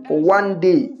fasting for one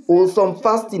day or some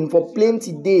fasting for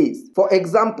plenty days. For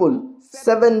example,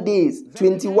 7 days,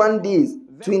 21 days,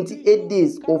 28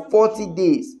 days or 40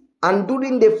 days. And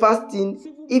during the fasting,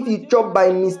 if you chop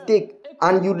by mistake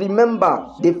and you remember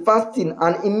the fasting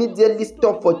and immediately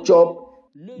stop for chop,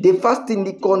 the fasting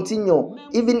will continue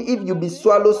even if you be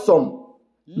swallow some.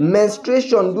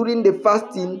 Menstruation during the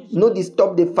fasting no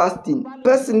disturb the fasting.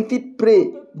 Person fit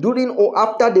pray during or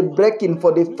after the breaking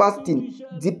for the fasting,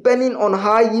 depending on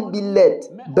how ye be led.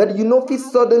 But you no fit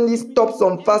suddenly stop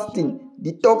some fasting.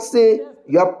 The talk say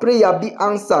your prayer be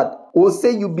answered, or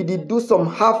say you be do some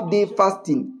half-day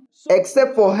fasting.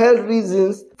 Except for health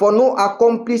reasons, for no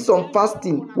accomplish some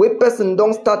fasting where person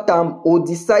don't start them or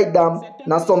decide them,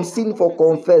 na some sin for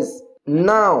confess.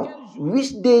 Now,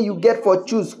 which day you get for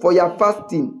choose for your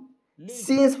fasting?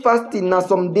 Since fasting na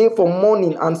some day for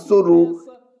mourning and sorrow,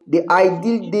 the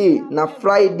ideal day na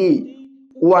Friday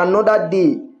or another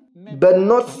day, but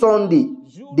not Sunday,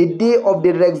 the day of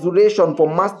the resurrection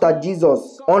for Master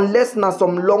Jesus, unless na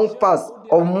some long fast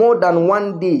of more than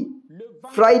one day.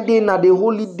 Friday na the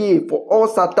holy day for all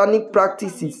satanic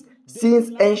practices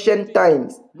since ancient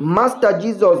times. Master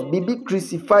Jesus be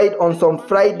crucified on some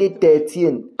Friday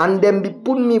 13 and then be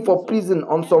put me for prison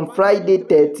on some Friday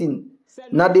 13.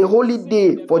 Na the holy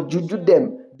day for juju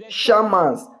them,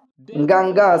 shamans,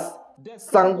 ngangas,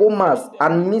 sangomas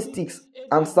and mystics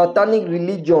and satanic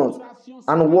religions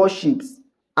and worships.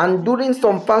 And during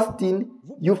some fasting,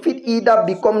 you fit either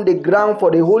become the ground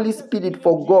for the Holy Spirit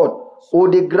for God or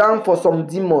the ground for some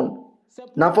demon.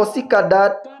 Now for sika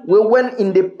that, when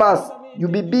in the past you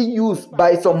be used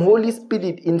by some Holy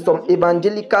Spirit in some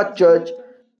evangelical church,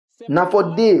 now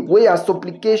for day where your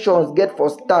supplications get for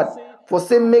start, for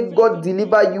say make God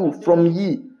deliver you from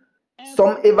ye.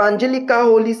 Some evangelical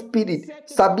Holy Spirit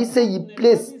sabi say ye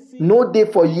place no day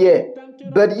for year,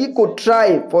 but ye could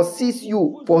try for seize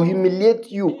you, for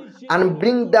humiliate you, and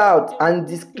bring doubt and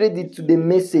discredit to the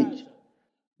message.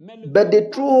 But the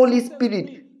true Holy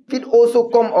Spirit will also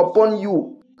come upon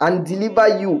you and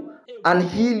deliver you and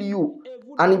heal you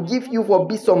and give you for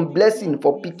be some blessing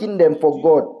for picking them for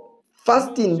God.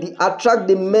 Fasting they attract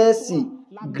the mercy,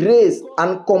 grace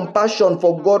and compassion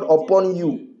for God upon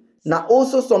you. Now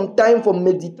also some time for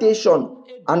meditation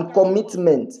and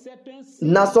commitment.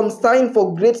 Now some time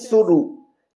for great sorrow.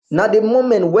 Now the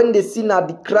moment when the sinner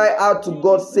they cry out to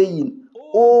God saying,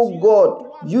 "Oh God,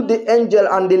 you the angel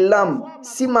and the lamb,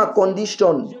 see my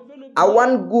condition. I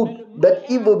want good, but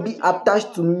evil be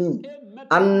attached to me.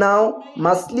 And now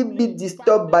my sleep be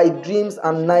disturbed by dreams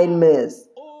and nightmares.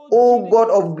 O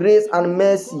God of grace and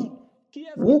mercy,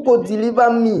 who could deliver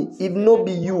me if no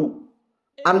be you?"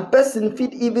 And person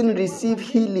fit even receive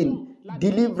healing,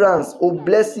 deliverance or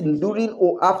blessing during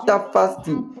or after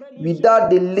fasting without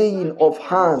the laying of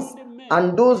hands,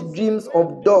 and those dreams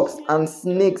of dogs and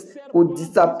snakes could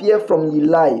disappear from your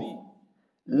life.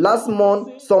 Last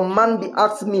month, some man be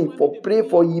ask me for pray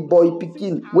for ye boy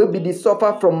pikin wey be the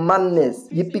suffer from madness.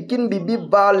 Ye pikin be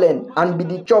violent and be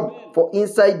the chop for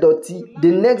inside dirty.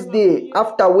 The next day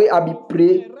after wey I be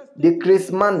pray, the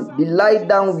crazy man be lie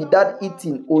down without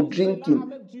eating or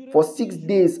drinking for 6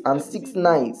 days and 6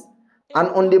 nights. And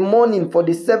on the morning for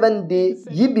the 7th day,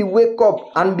 ye be wake up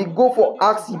and be go for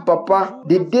ask ye papa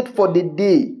the date for the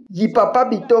day. Ye papa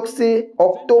be talk say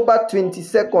October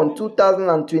 22nd,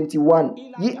 2021.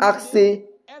 Ye ask say,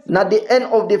 na the end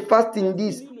of the fasting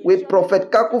this wey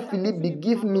Prophet Kacou Philippe be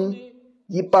give me.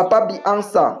 Ye papa be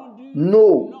answer,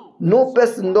 no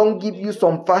person don't give you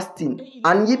some fasting.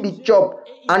 And ye be chop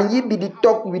and ye be the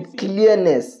talk with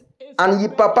clearness. And ye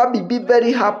papa be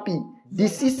very happy. The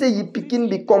see say ye pikin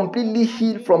be completely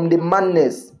healed from the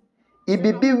madness. He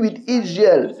be with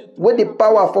Israel, where the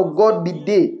power for God be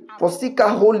there, for seeker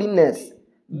holiness,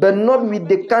 but not with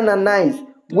the Canaanites,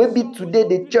 where be today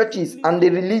the churches and the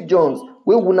religions,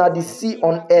 where we not the see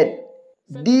on earth.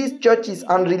 These churches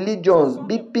and religions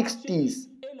be pixies,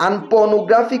 and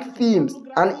pornographic films,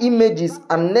 and images,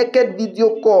 and naked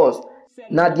video calls,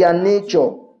 na their nature.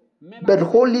 But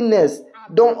holiness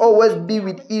don't always be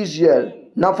with Israel.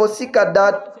 Now for seeker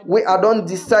that, we I don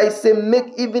decide say make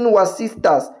even our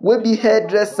sisters wey be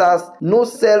hairdressers no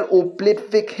sell or plait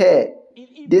fake hair.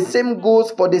 The same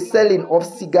goes for the selling of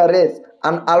cigarettes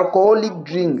and alcoholic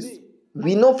drinks.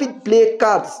 We no fit play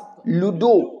cards,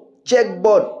 ludo,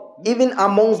 checkboard, even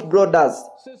amongst brothers.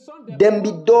 Dem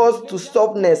be doors to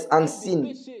softness and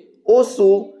sin.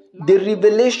 Also, the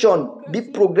revelation be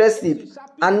progressive,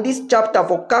 and this chapter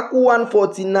for Kacou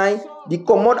 149 dey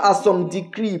comot as some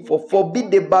decree for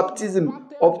forbid the baptism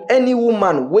of any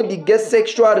woman wey dey get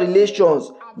sexual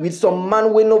relations with some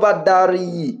man wey never dowry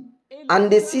ye, and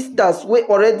the sisters wey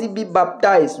already be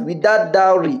baptized without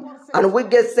dowry and wey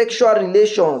get sexual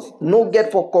relations no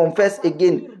get for confess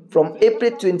again from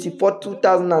April 24,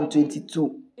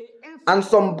 2022. And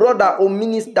some brother or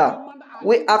minister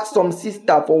wey ask some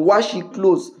sister for wash ye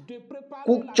clothes,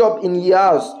 cook chop in ye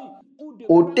house,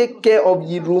 or take care of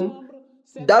ye room,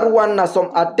 that one na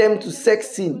some attempt to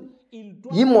sex sin.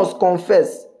 Ye must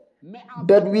confess.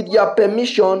 But with your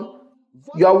permission,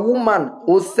 your woman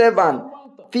or servant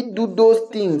fit do those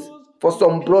things for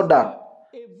some brother.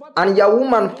 And your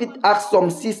woman fit ask some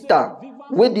sister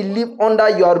wey dey live under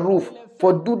your roof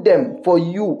for do them for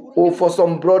you or for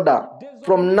some brother.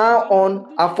 From now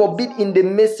on, I forbid in the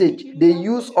message the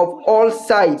use of all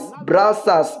sites,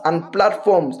 browsers, and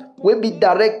platforms wey be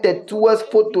directed towards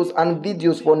photos and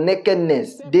videos for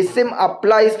nakedness. The same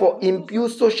applies for impure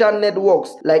social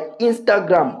networks like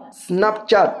Instagram,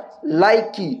 Snapchat,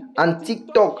 Likey, and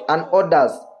TikTok, and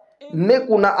others. Make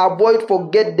una avoid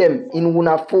forget them in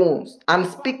una phones. And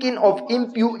speaking of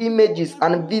impure images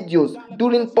and videos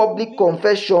during public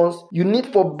confessions, you need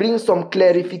for bring some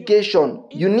clarification.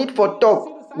 You need for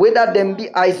talk whether them be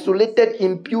isolated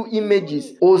impure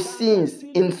images or scenes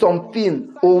in some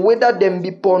film, or whether them be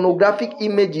pornographic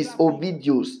images or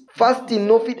videos. Fasting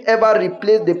no fit ever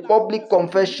replace the public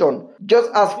confession. Just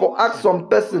as for ask some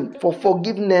person for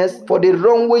forgiveness for the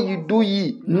wrong way you do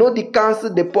ye, no dey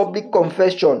cancel the public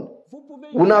confession.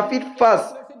 Una fit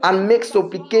fast and make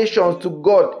supplications to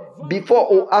God before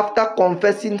or after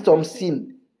confessing some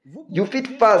sin. You fit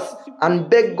fast and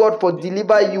beg God for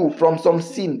deliver you from some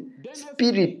sin,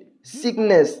 spirit,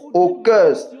 sickness, or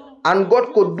curse, and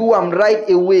God could do am right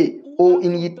away or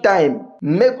in ye time.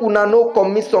 Make una no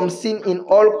commit some sin in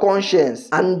all conscience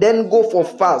and then go for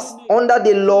fast. Under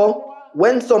the law,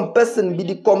 when some person be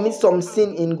the commit some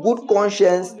sin in good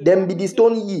conscience, them be the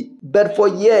stone ye. But for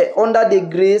ye, under the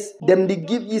grace, them they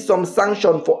give ye some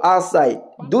sanction for outside.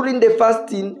 During the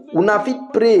fasting, una fit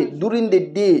pray during the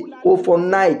day or for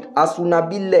night as una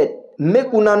be led.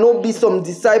 Make una no be some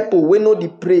disciple wey no dey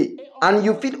pray. And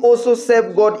you fit also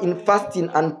serve God in fasting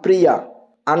and prayer.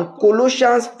 And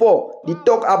Colossians 4, they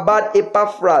talk about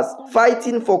Epaphras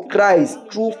fighting for Christ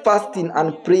through fasting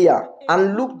and prayer.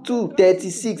 And Luke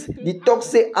 2:36, the talk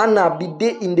say Anna be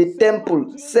there in the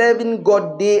temple serving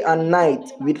God day and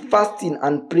night with fasting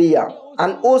and prayer.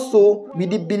 And also, we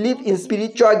believe in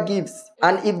spiritual gifts.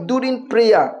 And if during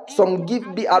prayer some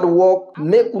gift be at work,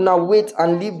 make una wait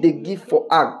and leave the gift for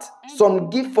act. Some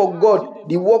gift for God,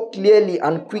 they work clearly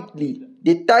and quickly.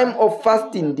 The time of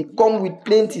fasting, they come with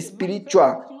plenty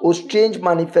spiritual or strange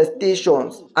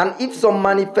manifestations. And if some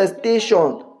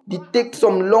manifestation, they take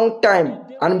some long time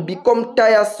and become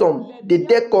tiresome, the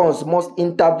deacons must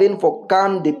intervene for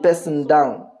calm the person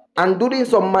down. And during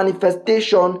some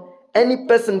manifestation, any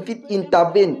person fit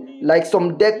intervene like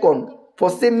some deacon for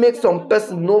say make some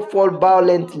person no fall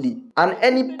violently. And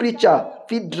any preacher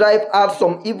fit drive out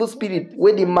some evil spirit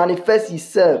where they manifest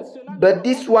himself. But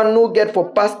this one no get for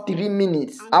past 3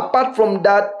 minutes. Apart from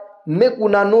that, make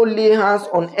una no lay hands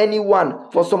on anyone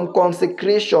for some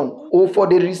consecration or for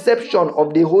the reception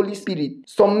of the Holy Spirit.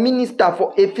 Some minister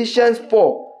for Ephesians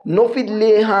 4 no fit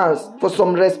lay hands for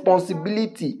some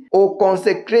responsibility or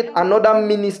consecrate another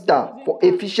minister for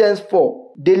Ephesians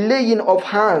 4. The laying of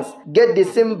hands get the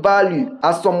same value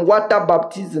as some water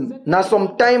baptism. Now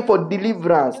some time for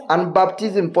deliverance and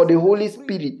baptism for the Holy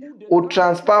Spirit or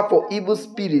transfer for evil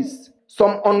spirits.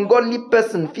 Some ungodly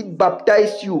person fit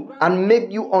baptize you and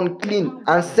make you unclean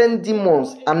and send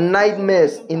demons and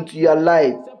nightmares into your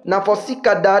life. Now for sick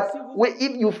of that, where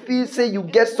if you feel say you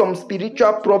get some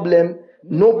spiritual problem,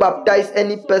 no baptize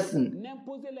any person.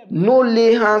 No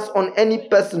lay hands on any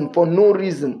person for no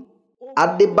reason.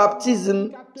 At the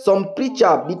baptism, some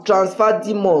preacher be transfer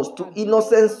demons to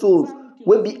innocent souls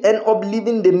will be end up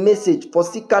living the message for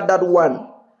sick of that one.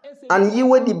 And ye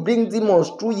will bring demons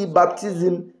through ye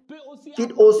baptism,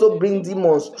 fit also bring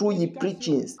demons through ye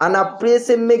preachings. And I pray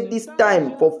say make this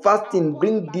time for fasting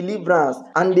bring deliverance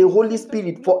and the Holy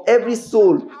Spirit for every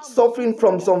soul suffering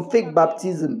from some fake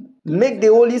baptism. Make the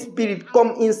Holy Spirit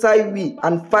come inside we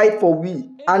and fight for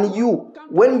we. And you,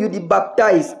 when you be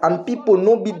baptized and people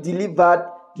no be delivered,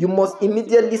 you must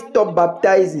immediately stop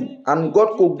baptizing and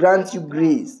God will grant you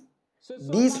grace.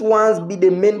 These ones be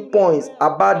the main points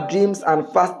about dreams and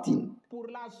fasting.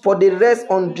 For the rest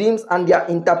on dreams and their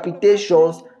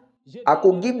interpretations, I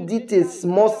could give details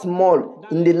small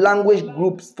in the language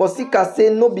groups. For sika say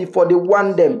no be for the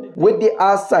one them wey dey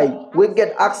outside, wey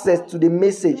get access to the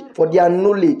message for their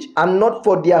knowledge and not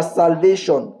for their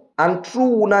salvation. And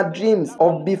through una dreams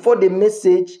of before the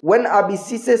message, when I be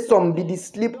see say some be the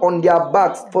sleep on their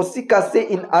backs, for sika say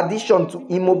in addition to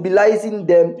immobilizing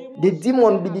them, the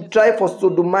demon be the try for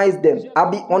sodomize them. I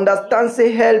be understand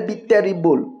say hell be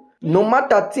terrible. No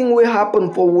matter thing wey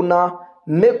happen for una,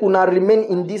 make una remain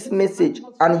in this message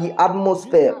and the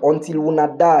atmosphere until una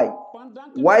die.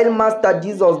 While Master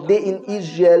Jesus dey in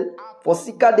Israel, for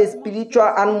sika the spiritual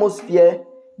atmosphere,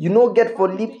 you no get for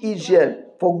leave Israel,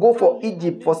 for go for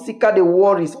Egypt, for sika the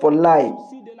worries for life.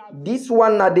 This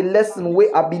one na the lesson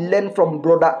wey I be learn from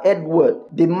Brother Edward,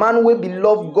 the man wey be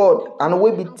love God and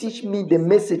wey be teach me the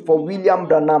message for William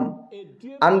Branham.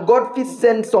 And God fit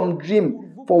send some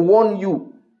dream for warn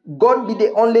you. God be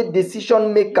the only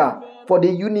decision maker for the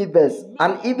universe,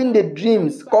 and even the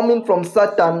dreams coming from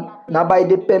Satan na by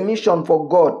the permission for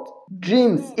God.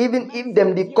 Dreams, even if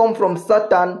them they come from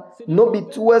Satan, no be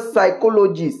towards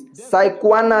psychologists,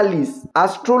 psychoanalysts,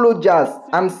 astrologers,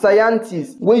 and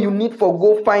scientists where you need for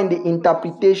go find the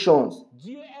interpretations.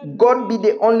 God be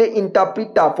the only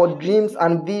interpreter for dreams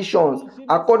and visions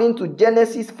according to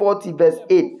Genesis 40 verse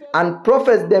 8, and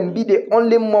prophets them be the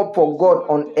only mob for God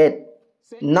on earth.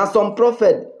 Now some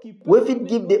prophet we fit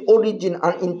give the origin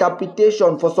and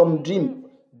interpretation for some dream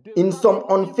in some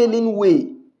unfailing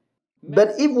way. But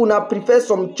if una prefer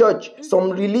some church,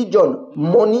 some religion,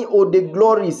 money or the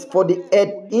glories for the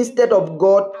earth instead of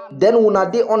God, then una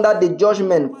dey under the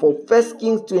judgment for 1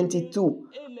 Kings 22.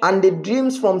 And the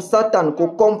dreams from Satan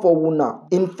could come for una.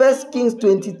 In 1 Kings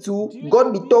 22,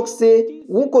 God be talk say,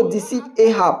 who could deceive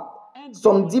Ahab?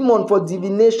 Some demon for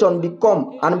divination be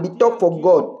come and be talk for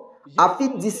God. I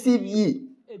fit deceive ye.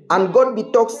 And God be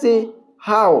talk say,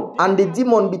 how? And the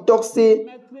demon be talk say,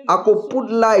 I could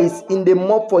put lies in the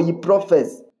mouth for ye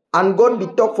prophets. And God be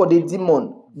talk for the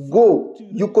demon, go,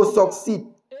 you could succeed.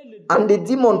 And the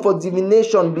demon for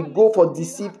divination be go for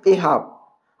deceive Ahab.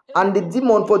 And the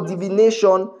demon for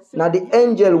divination, now the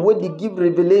angel will they give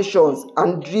revelations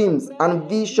and dreams and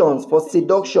visions for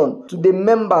seduction to the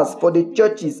members for the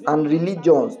churches and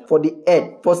religions for the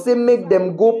earth, for say make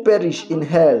them go perish in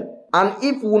hell. And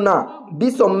if una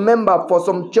be some member for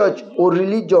some church or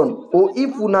religion, or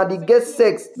if una dey get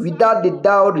sex without the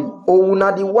dowry, or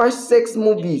una dey watch sex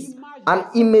movies and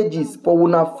images for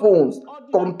una phones,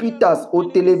 computers or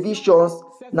televisions,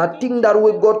 na thing that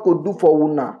way God could do for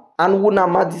una. And una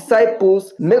my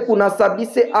disciples, make una sabi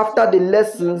say after the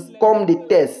lessons come the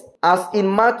test. As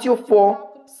in Matthew 4,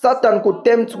 Satan could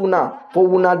tempt una for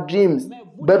una dreams,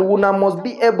 but una must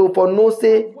be able for know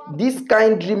say this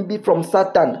kind dream be from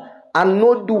Satan, and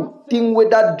no do thing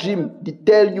with that dream they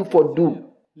tell you for do.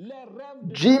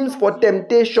 Dreams for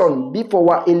temptation be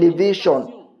for our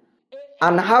elevation,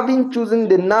 and having chosen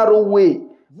the narrow way,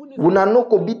 una no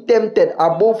could be tempted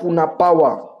above una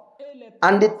power.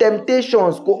 And the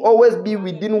temptations could always be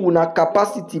within una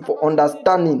capacity for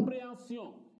understanding.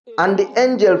 And the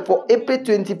angel for April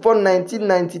 24,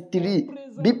 1993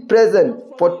 be present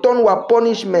for turn our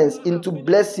punishments into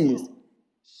blessings.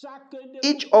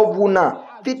 Each of una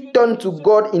fit turn to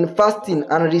God in fasting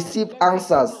and receive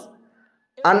answers.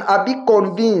 And I be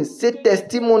convinced say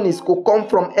testimonies could come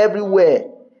from everywhere.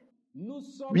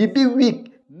 We be weak,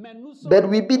 but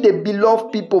we be the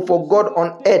beloved people for God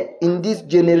on earth in this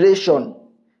generation.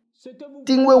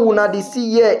 Thing we una dey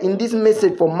see here in this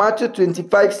message for Matthew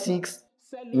 25:6,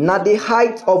 na the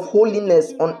height of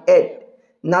holiness on earth.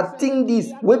 Na thing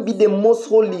this will be the most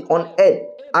holy on earth.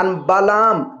 And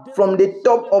Balaam from the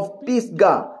top of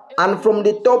Pisgah and from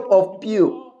the top of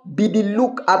Peor be the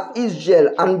look at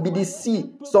Israel and be the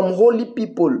see some holy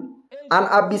people. And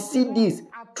I be see this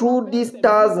through these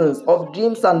thousands of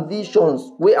dreams and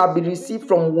visions where I be received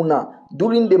from una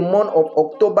during the month of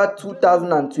October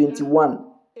 2021.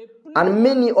 And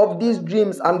many of these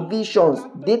dreams and visions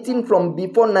dating from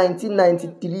before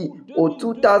 1993 or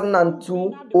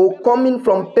 2002 or coming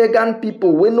from pagan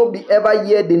people when no be ever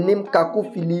hear the name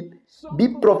Kacou Philippe be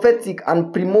prophetic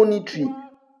and premonitory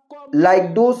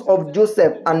like those of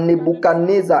Joseph and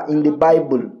Nebuchadnezzar in the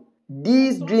Bible.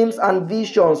 These dreams and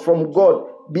visions from God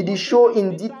be the show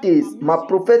in details my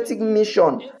prophetic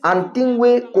mission and thing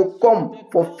wey could come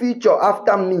for future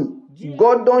after me.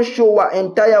 God don't show our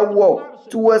entire work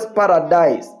towards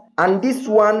paradise. And this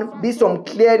one be some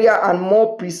clearer and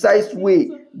more precise way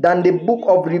than the book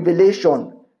of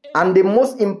Revelation. And the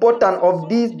most important of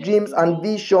these dreams and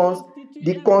visions,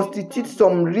 they constitute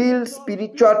some real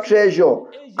spiritual treasure,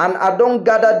 and I don't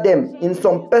gather them in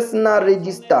some personal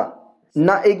register.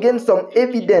 Now again, some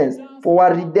evidence for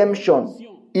our redemption.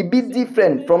 It be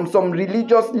different from some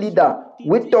religious leader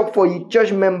we talk for your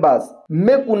church members.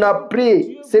 Make una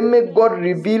pray, say make God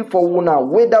reveal for una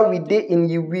whether we dey in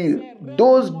your will.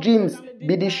 Those dreams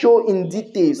be the show in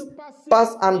details,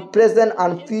 past and present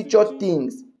and future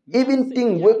things. Even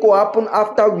things wey go happen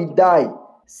after we die.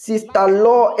 Sister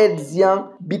Law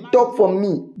Edzian be talk for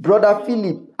me, Brother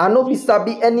Philippe. I no be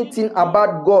sabi anything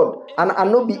about God, and I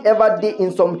no be ever dey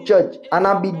in some church, and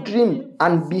I be dream,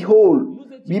 and behold,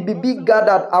 we be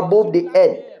gathered above the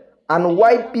earth, and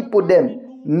white people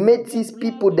them, Métis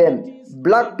people them,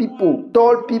 black people,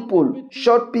 tall people,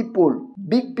 short people,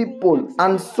 big people,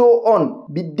 and so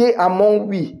on be there among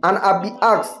we. And I be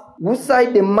asked, who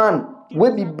side the man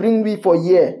wey be bring we for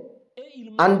here?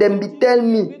 And them be tell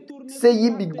me, say ye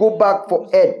be go back for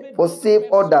earth for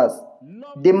save others.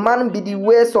 The man be the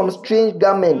wear some strange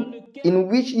garment in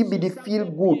which ye be the feel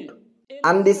good.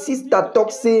 And the sister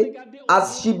talk say,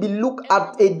 as she be look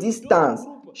at a distance,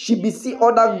 she be see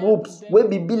other groups wey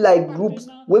be like groups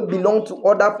wey belong to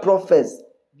other prophets.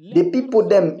 The people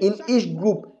them in each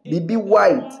group be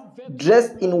white,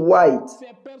 dressed in white.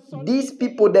 These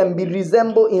people them be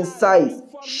resemble in size,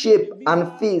 shape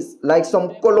and face like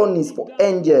some colonies for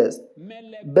angels.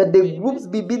 But the groups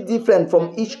be different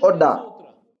from each other.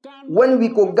 When we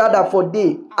go gather for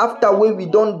day, after we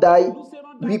don't die,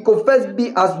 we go first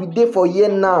be as we dey for here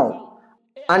now.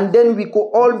 And then we could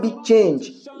all be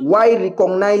changed while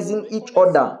recognizing each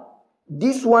other.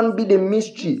 This one be the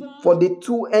mystery for the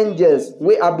two angels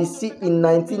where I be see in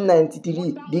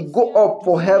 1993. They go up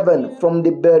for heaven from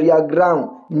the burial ground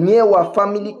near our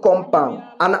family compound.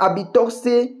 And I be talk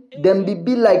say, them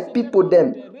be like people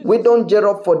them, we don't jet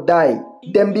up for die.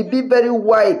 Them be very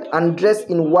white and dressed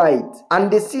in white.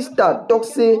 And the sister talk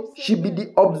say, she be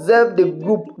the observe the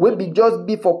group we be just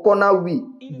be for corner we.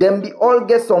 Them be all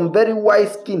get some very white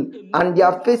skin, and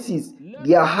their faces,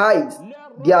 their heights,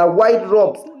 their white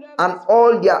robes, and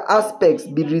all their aspects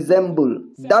be resemble.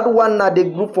 That one na the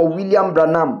group for William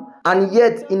Branham. And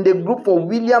yet in the group for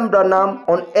William Branham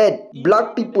on earth,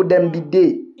 black people them be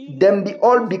they. Them be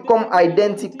all become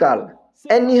identical.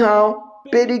 Anyhow,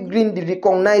 Pidgin the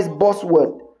recognized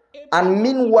buzzword. And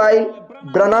meanwhile,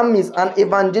 Branhamis and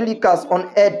evangelicals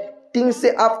on earth think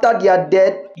say after their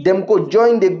death, them go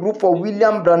join the group for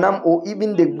William Branham or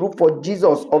even the group for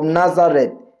Jesus of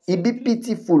Nazareth. It be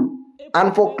pitiful.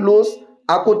 And for close,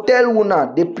 I could tell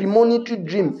una the premonitory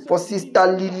dream for Sister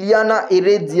Liliana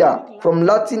Heredia from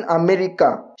Latin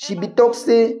America. She be talk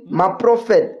say, my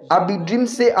prophet, I be dream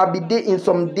say I be there in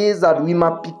some desert with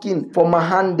my pikin for my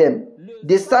hand them.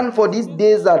 The sun for this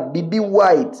desert be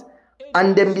white,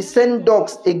 and them be send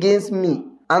dogs against me,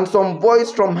 and some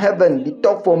voice from heaven be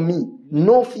talk for me.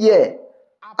 No fear.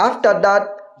 After that,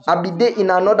 I be there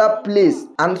in another place,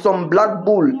 and some black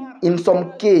bull in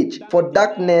some cage for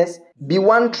darkness be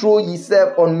one throw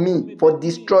yourself on me for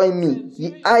destroy me.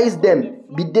 Ye eyes them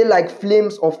be there like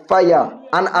flames of fire,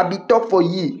 and I be talk for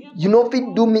ye. You no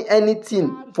fit do me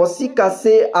anything, for Sika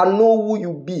say I know who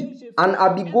you be. And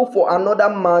I be go for another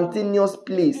mountainous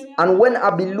place, and when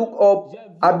I be look up,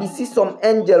 I be see some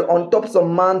angel on top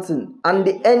some mountain, and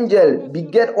the angel be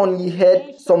get on ye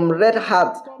head some red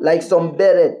hat like some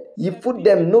beret. Ye foot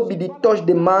them no be the touch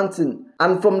the mountain.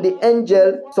 And from the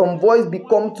angel some voice be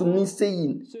come to me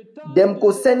saying, them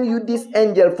go send you this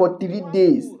angel for 3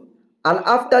 days, and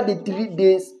after the 3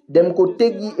 days them go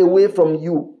take ye away from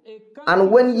you.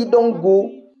 And when ye don't go,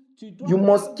 you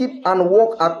must keep and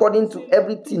walk according to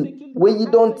everything where ye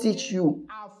don't teach you,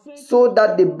 so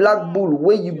that the black bull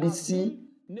where you be see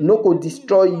no go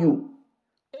destroy you.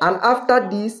 And after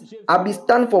this, I be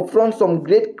stand for front some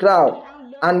great crowd,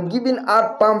 and giving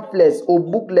out pamphlets or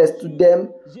booklets to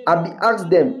them, I be ask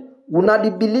them, una dey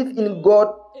believe in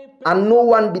God? And no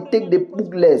one be take the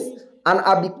booklets, and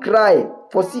I be cry,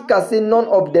 for Sika say none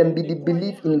of them be the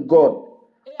believe in God.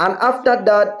 And after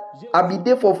that, I be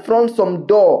there for front some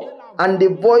door, and the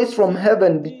voice from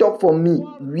heaven be talk for me,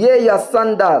 wear your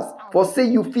sandals, for say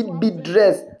you fit be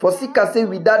dressed. For Sika say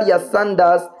without your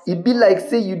sandals, it be like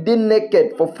say you dey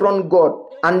naked for front God.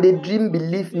 And the dream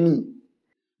believe me.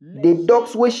 The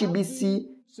dogs where she be see,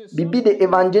 be the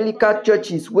evangelical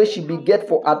churches where she be get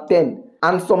for attend.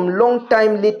 And some long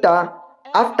time later,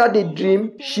 after the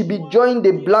dream, she be join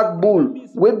the black bull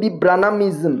where be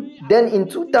Branhamism. Then in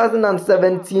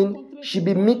 2017, she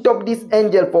be meet up this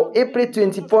angel for April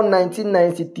 24,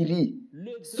 1993.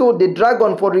 So the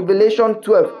dragon for Revelation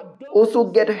 12 also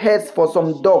get heads for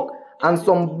some dog and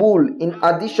some bull in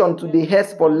addition to the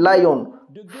heads for lion,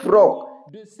 frog,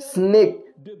 snake,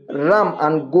 ram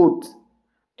and goat.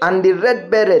 And the red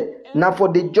beret na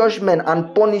for the judgment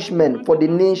and punishment for the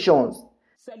nations.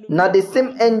 Now the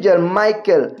same angel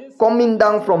Michael coming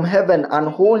down from heaven and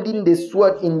holding the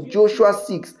sword in Joshua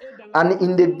 6 and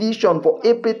in the vision for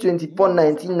April 24,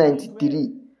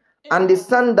 1993. And the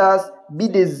sandals be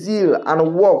the zeal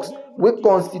and works which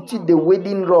constitute the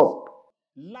wedding robe.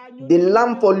 The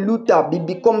lamb for Luther be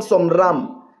become some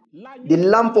ram. The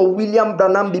lamb for William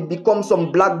Branham be become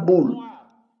some black bull.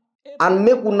 And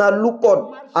make una look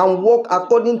out and walk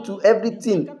according to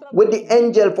everything with the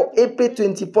angel for April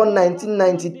 24,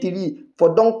 1993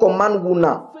 for don command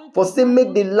una for say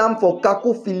make the lamb for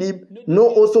Kacou Philippe no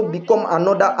also become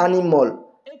another animal,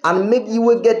 and make you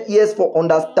will get ears for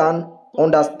understand.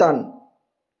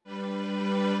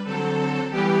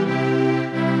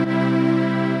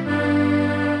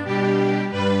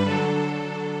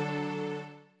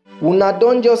 Una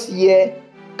don just hear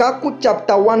Kacou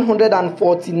chapter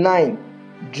 149,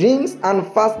 Dreams and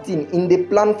Fasting in the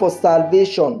Plan for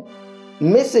Salvation.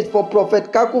 Message for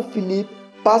Prophet Kacou Philippe,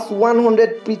 past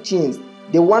 100 preachings,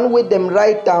 the one with them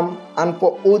write them and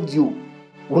for audio.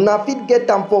 Una fit get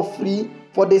them for free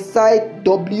for the site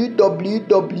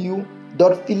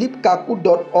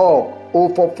www.philippekacou.org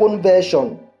or for phone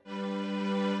version